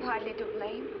 And I'm partly to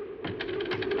blame.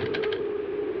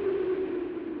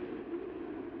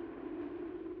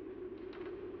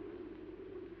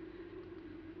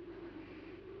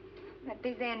 But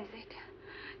this ends it.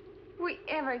 If we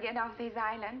ever get off this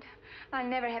island, I'll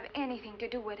never have anything to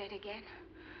do with it again.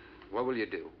 What will you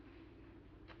do?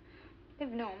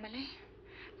 Live normally,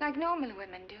 like normal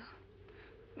women do.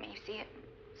 May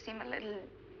seem a little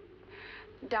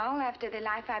dull after the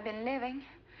life I've been living.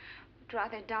 But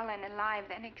rather dull and alive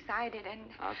than excited and...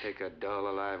 I'll take a dull,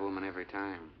 alive woman every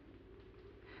time.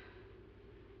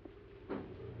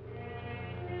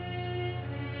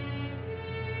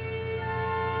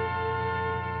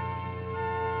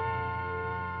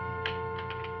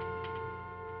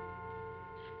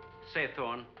 Say,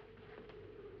 Thorne,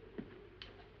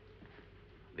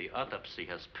 the autopsy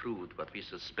has proved what we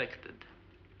suspected.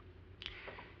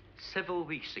 Several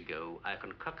weeks ago, I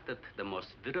concocted the most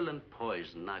virulent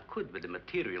poison I could with the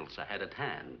materials I had at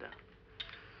hand.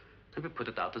 And we put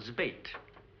it out as bait.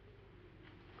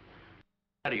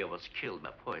 Mario was killed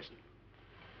by poison.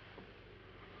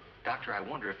 Doctor, I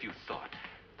wonder if you thought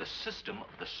the system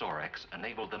of the Sorex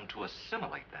enabled them to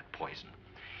assimilate that poison.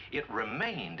 It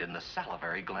remained in the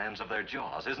salivary glands of their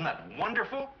jaws. Isn't that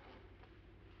wonderful?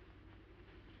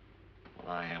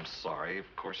 Well, I am sorry.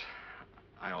 Of course,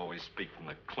 I always speak from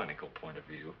the clinical point of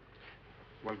view.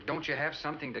 Well, don't you have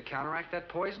something to counteract that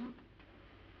poison?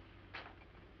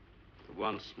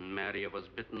 Once Mario was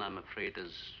bitten, I'm afraid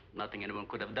there's nothing anyone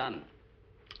could have done.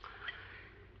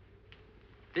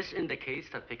 This indicates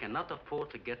that we cannot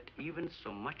afford to get even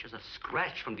so much as a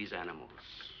scratch from these animals.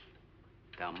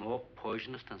 They are more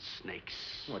poisonous than snakes.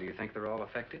 What, do you think they're all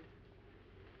affected?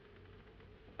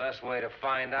 Best way to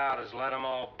find out is let them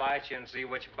all bite you and see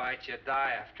which bite you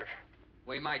die after.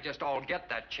 We might just all get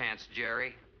that chance,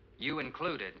 Jerry. You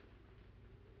included.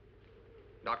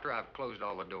 Doctor, I've closed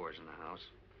all the doors in the house.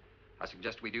 I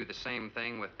suggest we do the same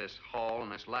thing with this hall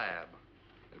and this lab.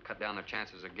 It'll cut down the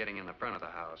chances of getting in the front of the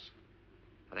house.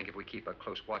 I think if we keep a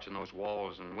close watch on those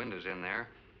walls and windows in there,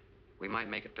 we might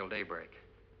make it till daybreak.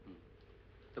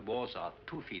 The walls are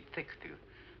 2 feet thick.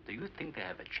 Do you think they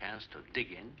have a chance to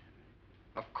dig in?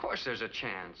 Of course there's a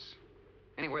chance.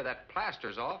 Anywhere that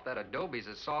plaster's off, that adobe's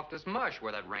as soft as mush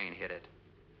where that rain hit it.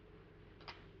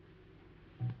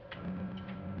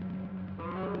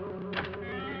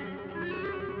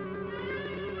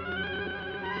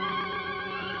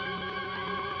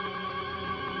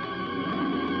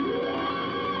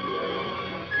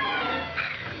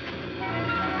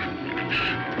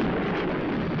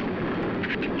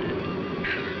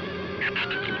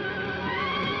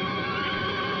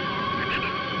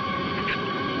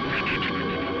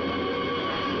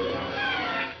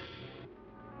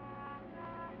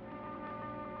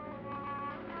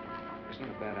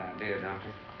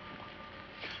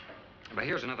 But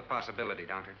here's another possibility,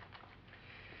 Doctor.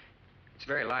 It's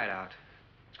very light out.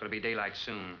 It's going to be daylight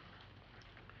soon.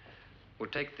 We'll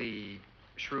take the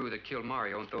shrew that killed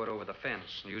Mario and throw it over the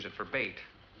fence and use it for bait.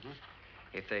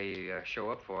 If they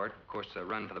show up for it, of course, they'll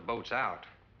run for the boats out.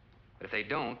 But if they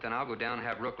don't, then I'll go down and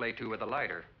have Rook lay to with a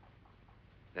lighter.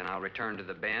 Then I'll return to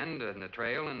the bend and the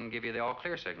trail and give you the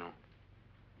all-clear signal.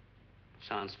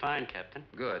 Sounds fine, Captain.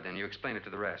 Good. Then you explain it to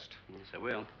the rest. Yes, I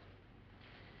will.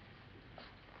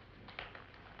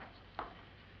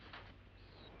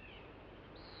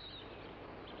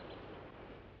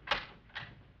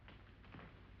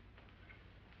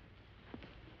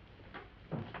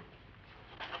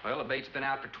 Well, the bait's been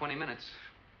out for 20 minutes.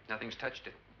 Nothing's touched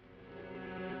it.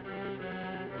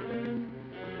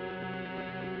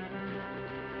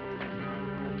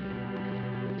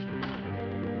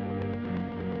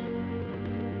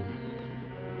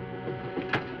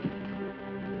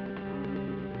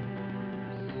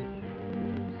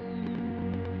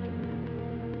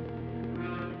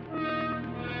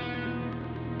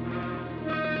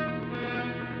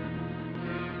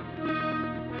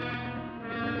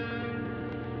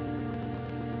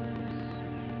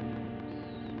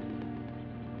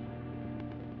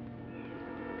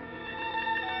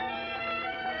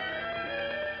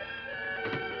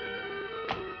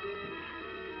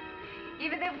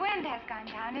 Even the wind has gone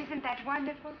down. Isn't that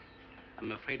wonderful?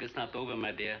 I'm afraid it's not over,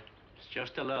 my dear. It's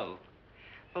just a lull.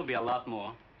 There'll be a lot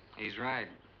more. He's right.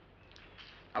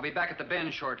 I'll be back at the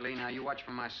bend shortly. Now, you watch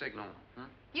for my signal. Huh?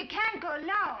 You can't go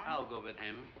alone. I'll go with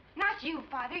him. Not you,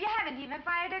 Father. You haven't even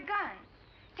fired a gun.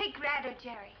 Take Rad or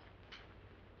Jerry.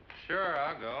 Sure,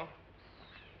 I'll go.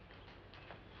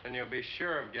 Then you'll be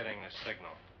sure of getting the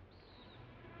signal.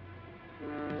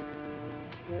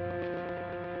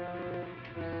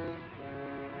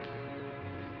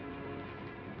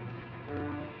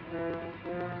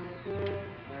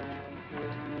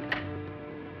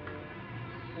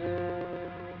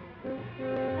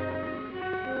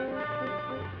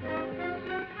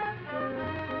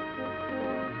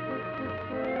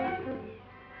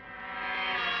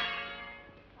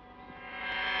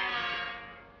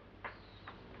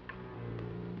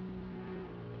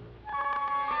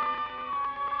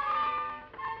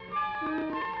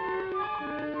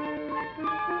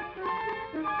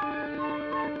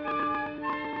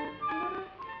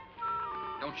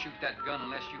 Don't shoot that gun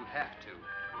unless you have to.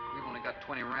 We've only got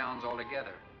 20 rounds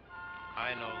altogether.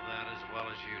 I know that as well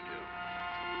as you do.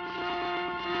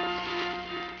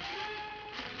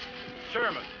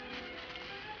 Sherman,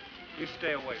 you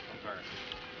stay away from her.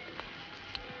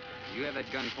 You have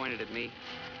that gun pointed at me?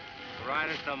 Right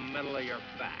at the middle of your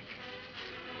back.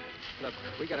 Look,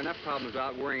 we got enough problems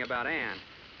without worrying about Ann.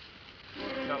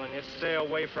 I'm telling you, stay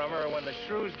away from her, or when the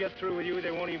shrews get through with you,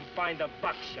 they won't even find the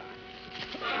buckshot.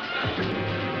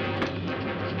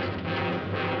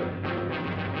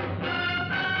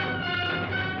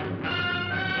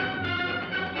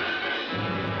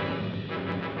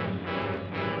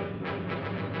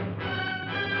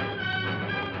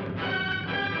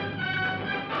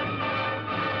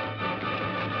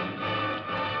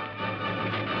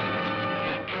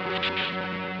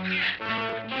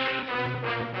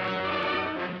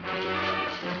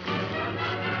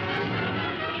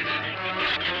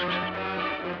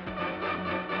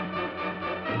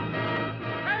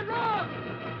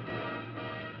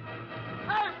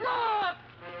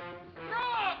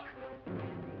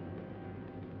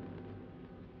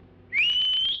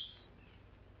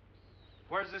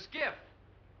 Where's the skiff?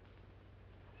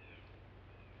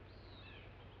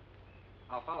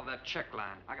 I'll follow that check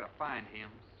line. I gotta find him.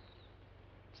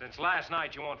 Since last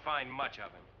night, you won't find much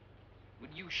of him.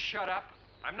 Would you shut up?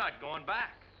 I'm not going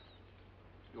back.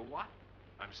 You're what?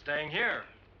 I'm staying here.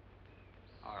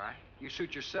 All right. You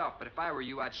suit yourself, but if I were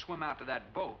you, I'd swim out to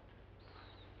that boat.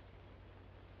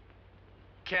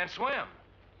 Can't swim.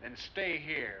 Then stay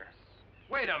here.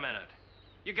 Wait a minute.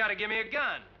 You gotta give me a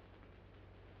gun.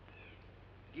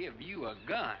 Give you a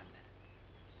gun?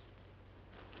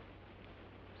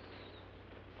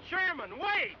 Sherman,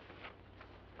 wait!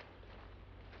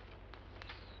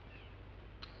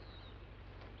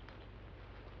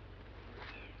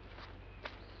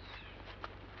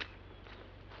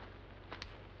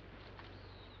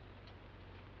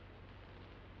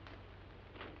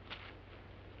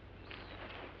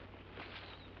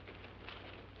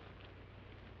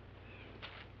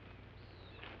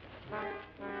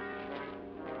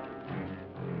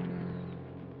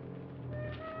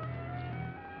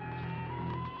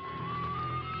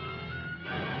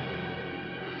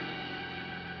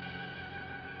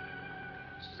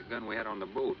 Gun we had on the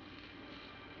boat.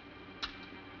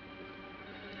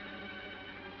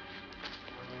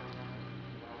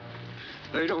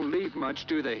 They don't leave much,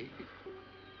 do they?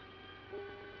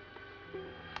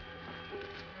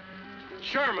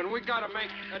 Sherman, we gotta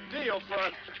make a deal for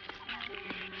it.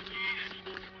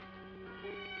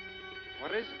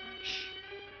 What is it? Shh.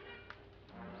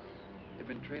 They've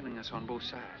been trailing us on both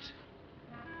sides.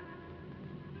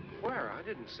 Where? I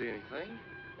didn't see anything.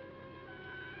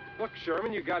 Look,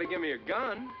 Sherman, you gotta give me a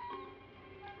gun.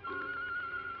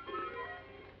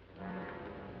 All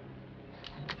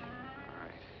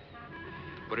right.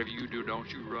 Whatever you do,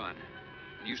 don't you run.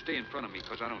 And you stay in front of me,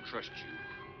 because I don't trust you.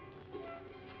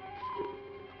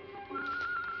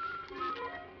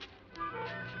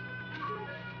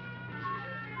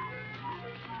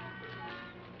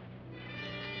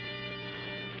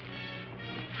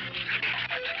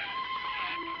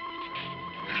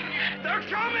 They're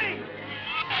coming!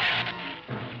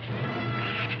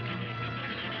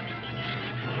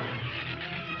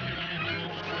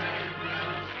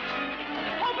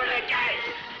 Open the gate!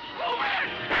 Open it!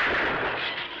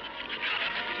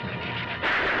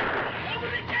 Open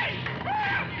the gate!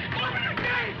 Open the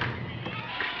gate!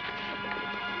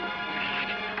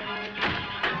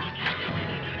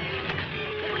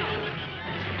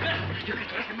 You can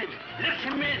let him in. Let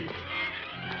him in.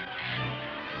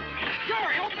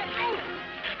 Jerry, open the door!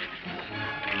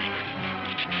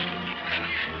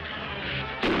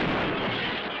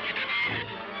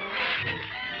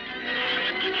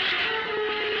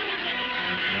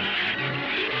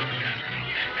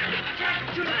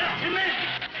 You let him in.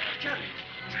 Jerry,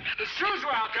 the Shrews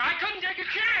were out there. I couldn't take a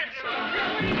chance.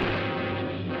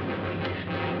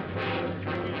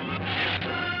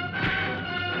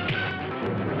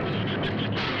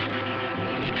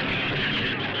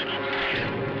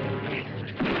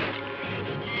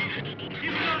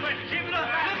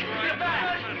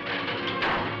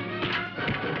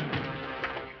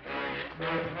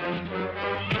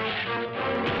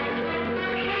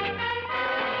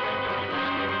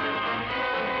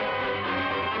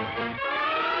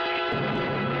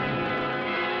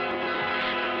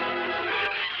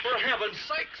 For heaven's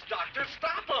sakes, Doctor,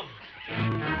 stop them!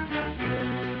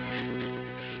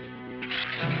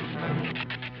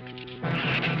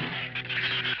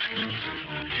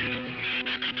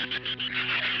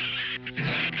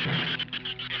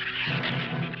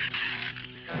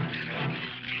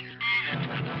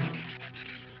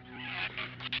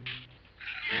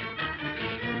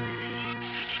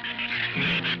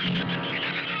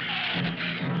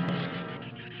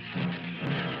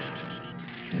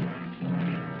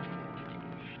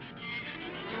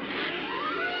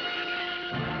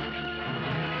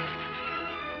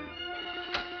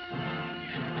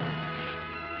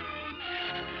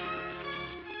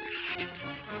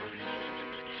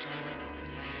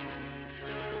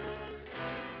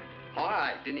 All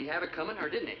right. Didn't he have it coming, or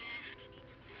didn't he?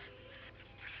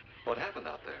 What happened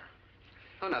out there?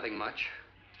 Oh, nothing much.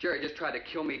 Jerry just tried to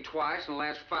kill me twice in the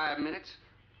last 5 minutes.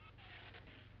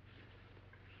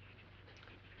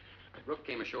 Rook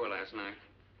came ashore last night.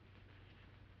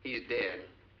 He's dead.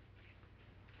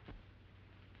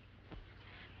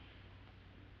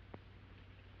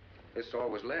 This all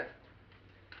was left.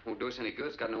 Won't do us any good.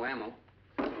 It's got no ammo.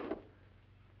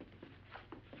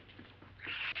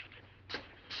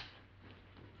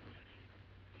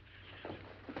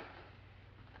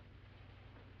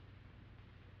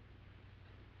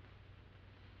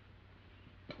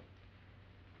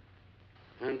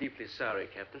 I'm deeply sorry,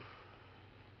 Captain.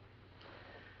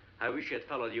 I wish I'd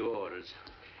followed your orders.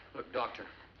 Look, Doctor,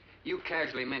 you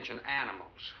casually mentioned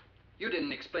animals. You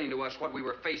didn't explain to us what we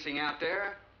were facing out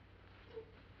there.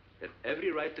 You have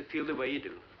every right to feel the way you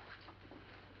do.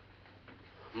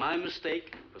 My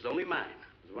mistake was only mine.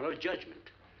 It was one of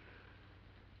judgment.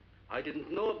 I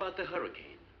didn't know about the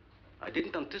hurricane. I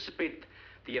didn't anticipate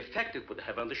the effect it would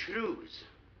have on the Shrews.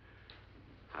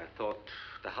 I thought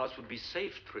the house would be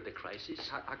safe through the crisis.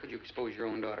 How could you expose your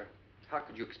own daughter? How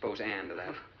could you expose Anne to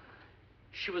that?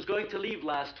 She was going to leave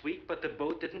last week, but the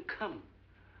boat didn't come.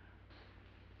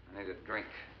 I need a drink.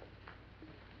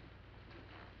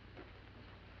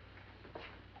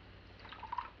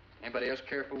 Anybody else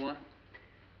care for one?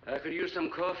 I could use some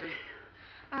coffee.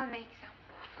 I'll make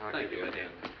some. Thank you,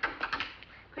 madam.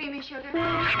 Creamy sugar? Oh,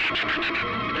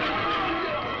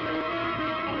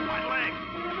 my leg!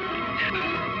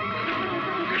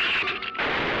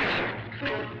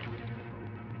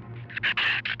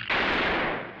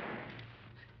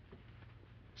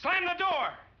 Slam the door!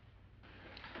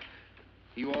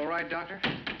 You all right, Doctor?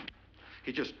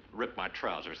 He just ripped my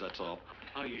trousers, that's all.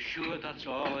 Are you sure that's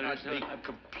all there is? I'm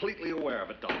completely aware of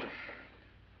it, Doctor.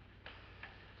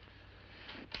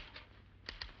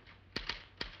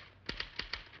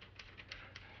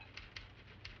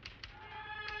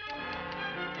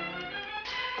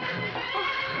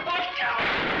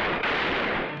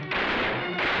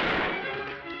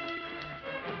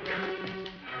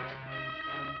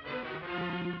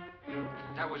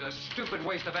 That was a stupid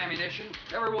waste of ammunition.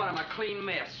 Every one of them a clean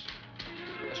mess.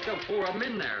 There's still 4 of them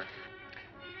in there.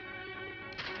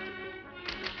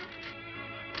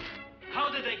 How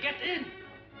did they get in?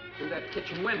 Through that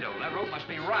kitchen window. That rope must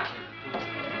be rotten.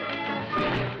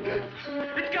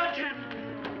 It got him!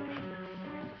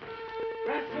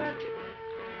 Radford!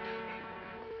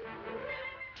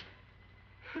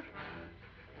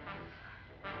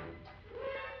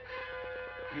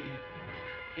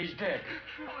 He's dead.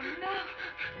 Oh, no.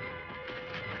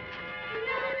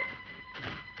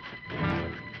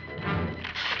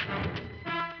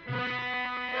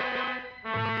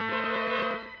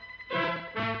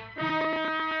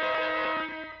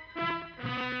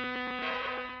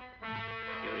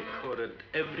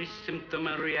 Every symptom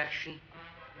and reaction,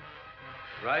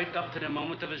 right up to the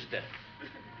moment of his death.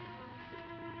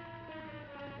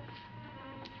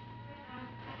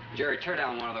 Jerry, tear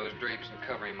down one of those drapes and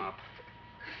cover him up.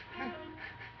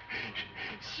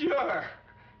 Sure.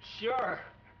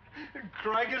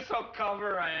 Craigis will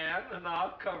cover Ann, and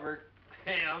I'll cover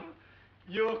him.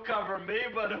 You'll cover me,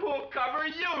 but who'll cover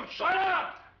you? Shut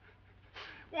up!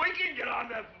 We can get on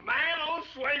that man-old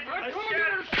sway from the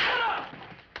shed. Shut up!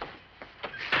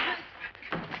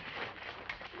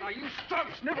 Now you stop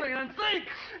sniffling and think!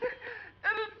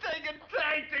 It'll take a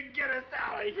tank to get us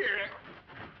out of here.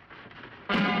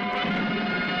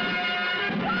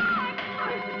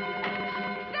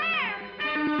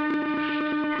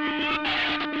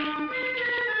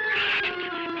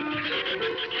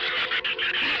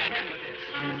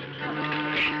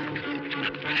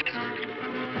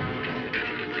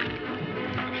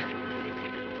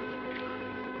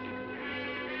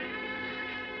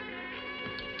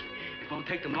 It won't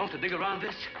take them long to dig around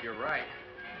this. You're right.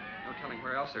 No telling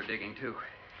where else they're digging, too.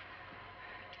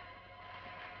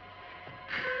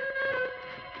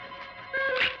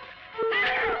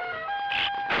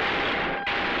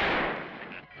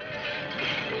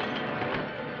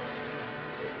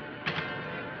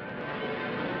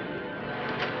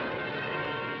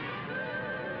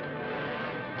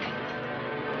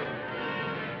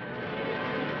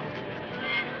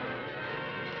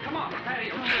 Come on,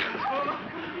 patio.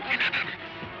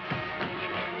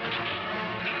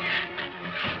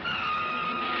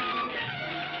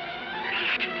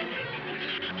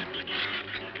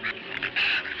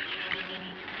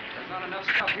 Not enough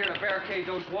stuff here to barricade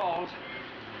those walls.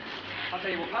 I'll tell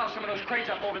you, we'll pile some of those crates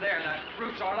up over there. The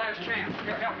roof's our last chance.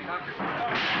 Here, help me, Doctor. See if you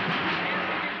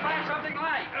can find something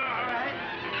light. All right.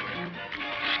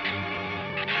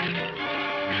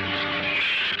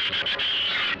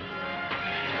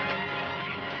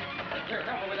 Here,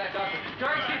 help me with that, Doctor.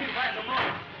 Jerry, see if you can find some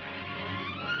more.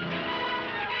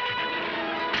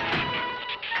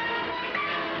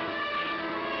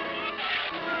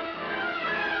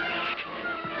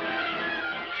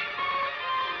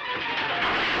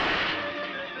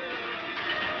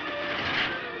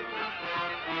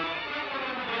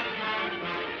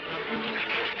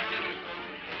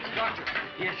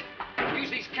 Yes. Use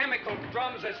these chemical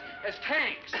drums as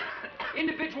tanks.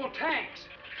 Individual tanks.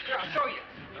 Here, I'll show you.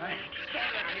 All right.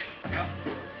 Stand down here.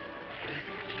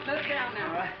 Let it down now.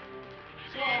 All right.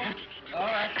 Slow. All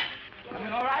right. I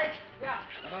mean, all right? Yeah.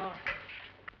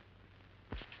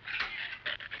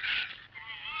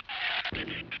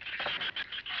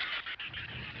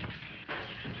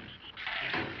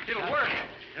 It'll work.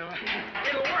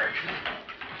 It'll work.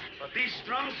 But these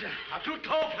drums are too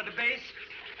tall for the base.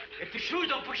 If the shoes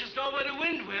don't push us over, the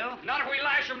wind will. Not if we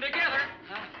lash them together.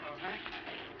 Huh? All right.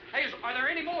 Hey, are there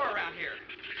any more around here?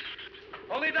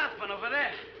 Only that one over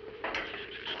there.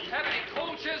 Have any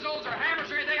cold chisels or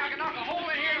hammers or anything I can knock a hole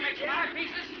in here to make some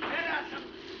eyepieces? There are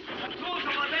some tools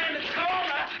over there in the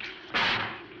corner.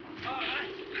 All right.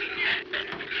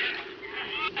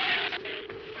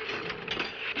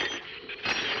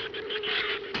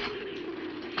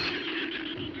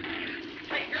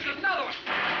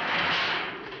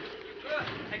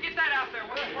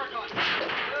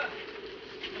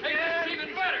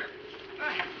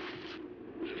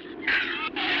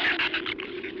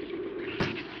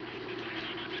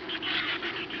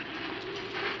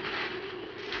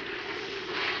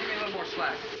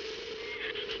 slack.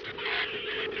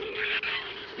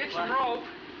 Get some rope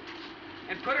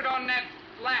and put it on that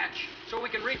latch so we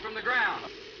can reach from the ground.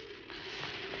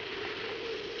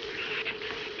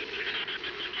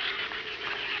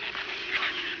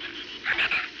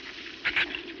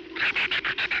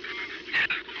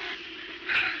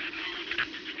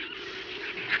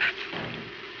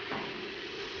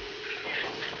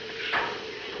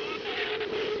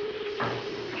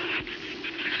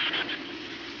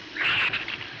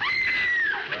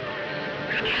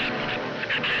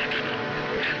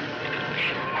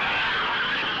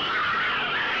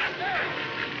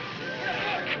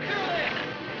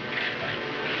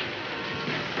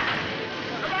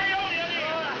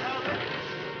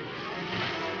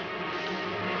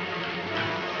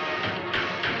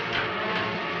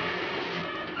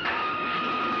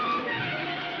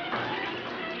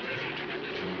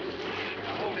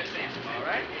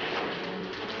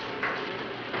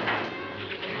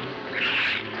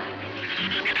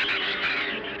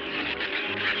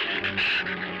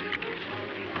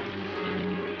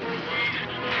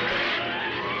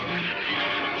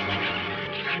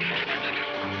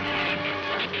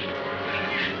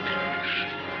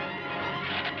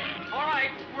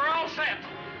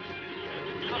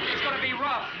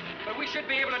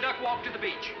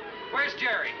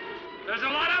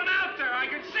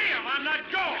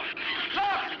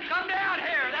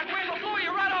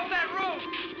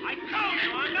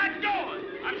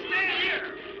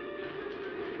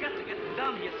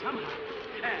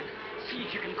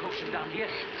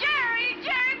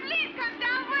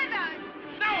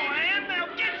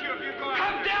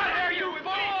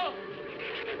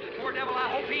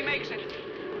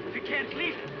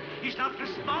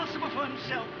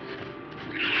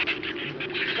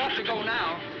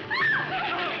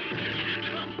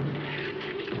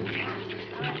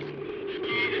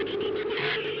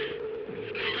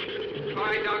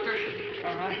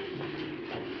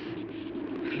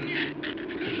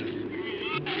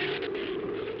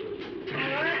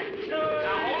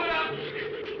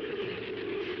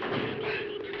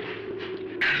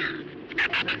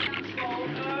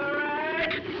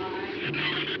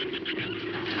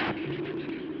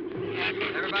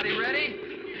 Everybody ready?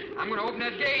 I'm going to open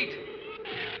that gate.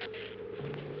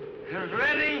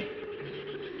 Ready?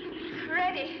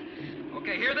 Ready.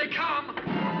 Okay, here they come.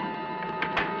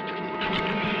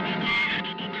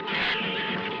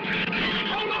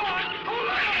 Hold on! Hold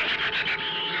on!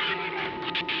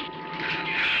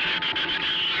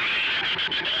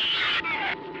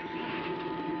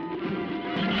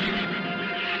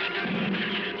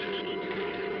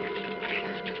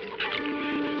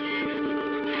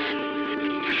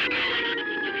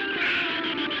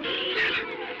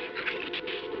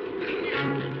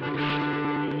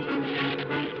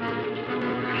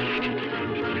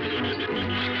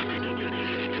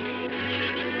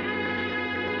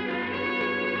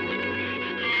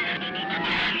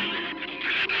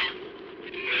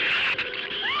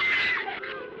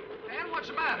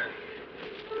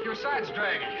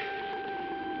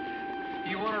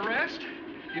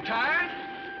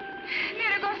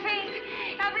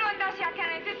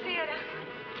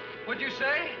 What'd you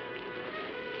say?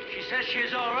 She says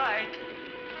she's all right.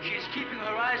 She's keeping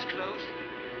her eyes closed.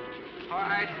 All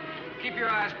right. Keep your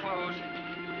eyes closed.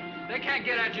 They can't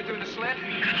get at you through the slit.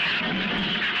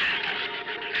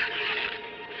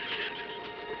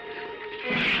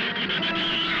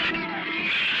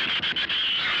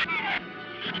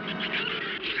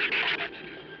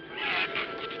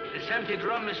 This empty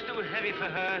drum is too heavy for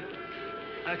her.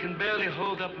 I can barely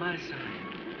hold up my side.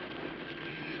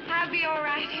 I'll be all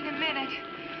right in a minute.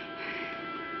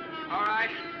 All right.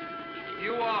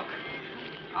 You walk.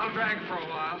 I'll drag for a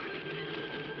while.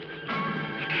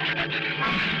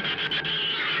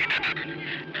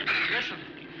 Listen,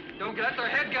 don't let their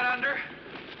head get under.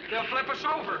 They'll flip us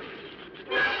over.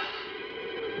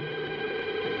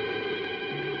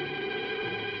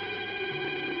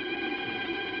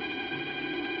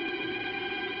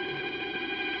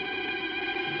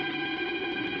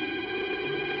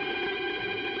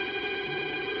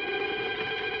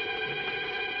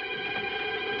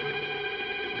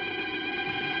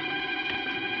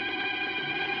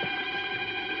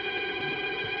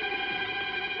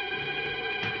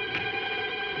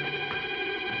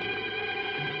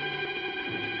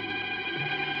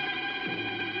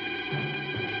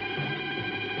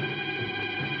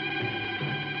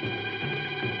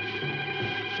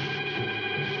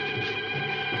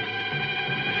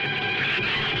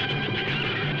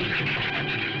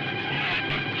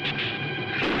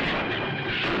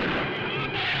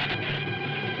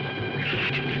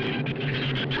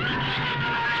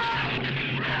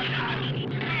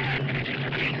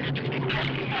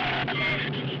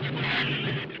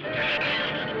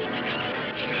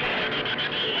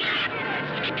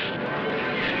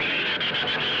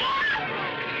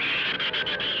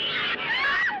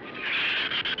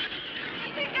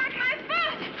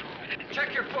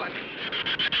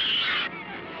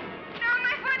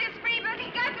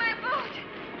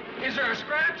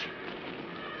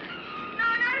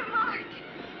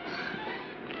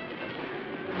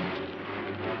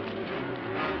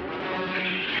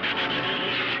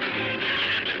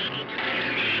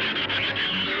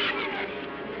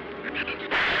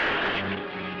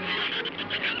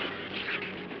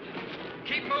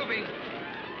 moving.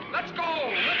 Let's go!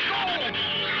 Let's go!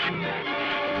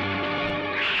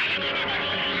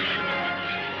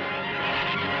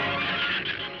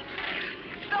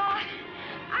 Thorne,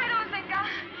 I don't think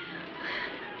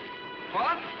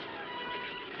What?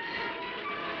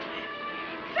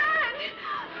 Son!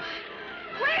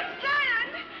 Wait, son!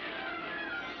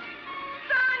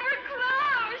 Son, we're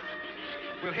close!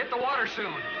 We'll hit the water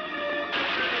soon.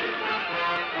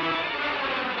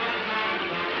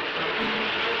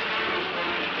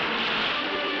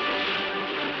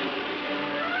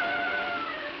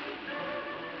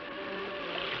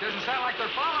 It doesn't sound like they're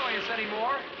following us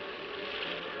anymore.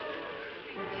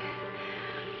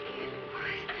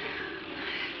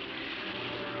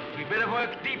 We better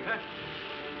work deeper.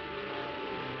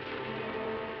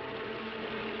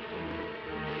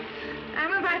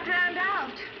 I'm about drowned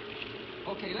out.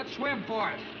 Okay, let's swim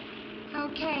for it.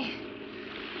 Okay.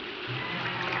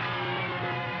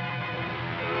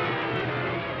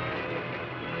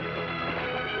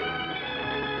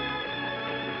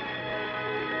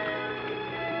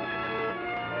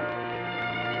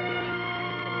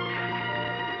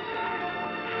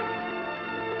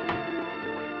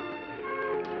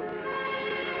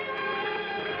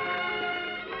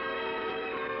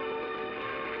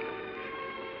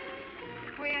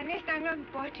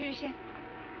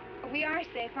 We are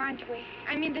safe, aren't we?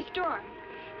 I mean, the storm.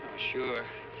 Oh, sure.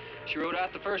 She rode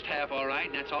out the first half all right,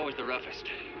 and that's always the roughest.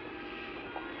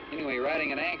 Anyway,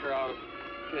 riding an anchor, I'll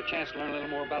get a chance to learn a little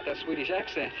more about that Swedish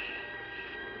accent.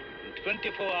 In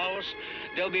 24 hours,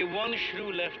 there'll be one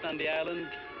shrew left on the island,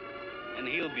 and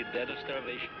he'll be dead of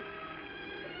starvation.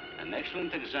 An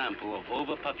excellent example of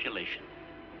overpopulation.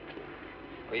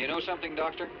 Well, you know something,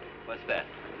 Doctor? What's that?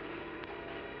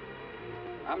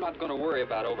 I'm not going to worry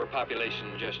about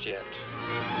overpopulation just yet.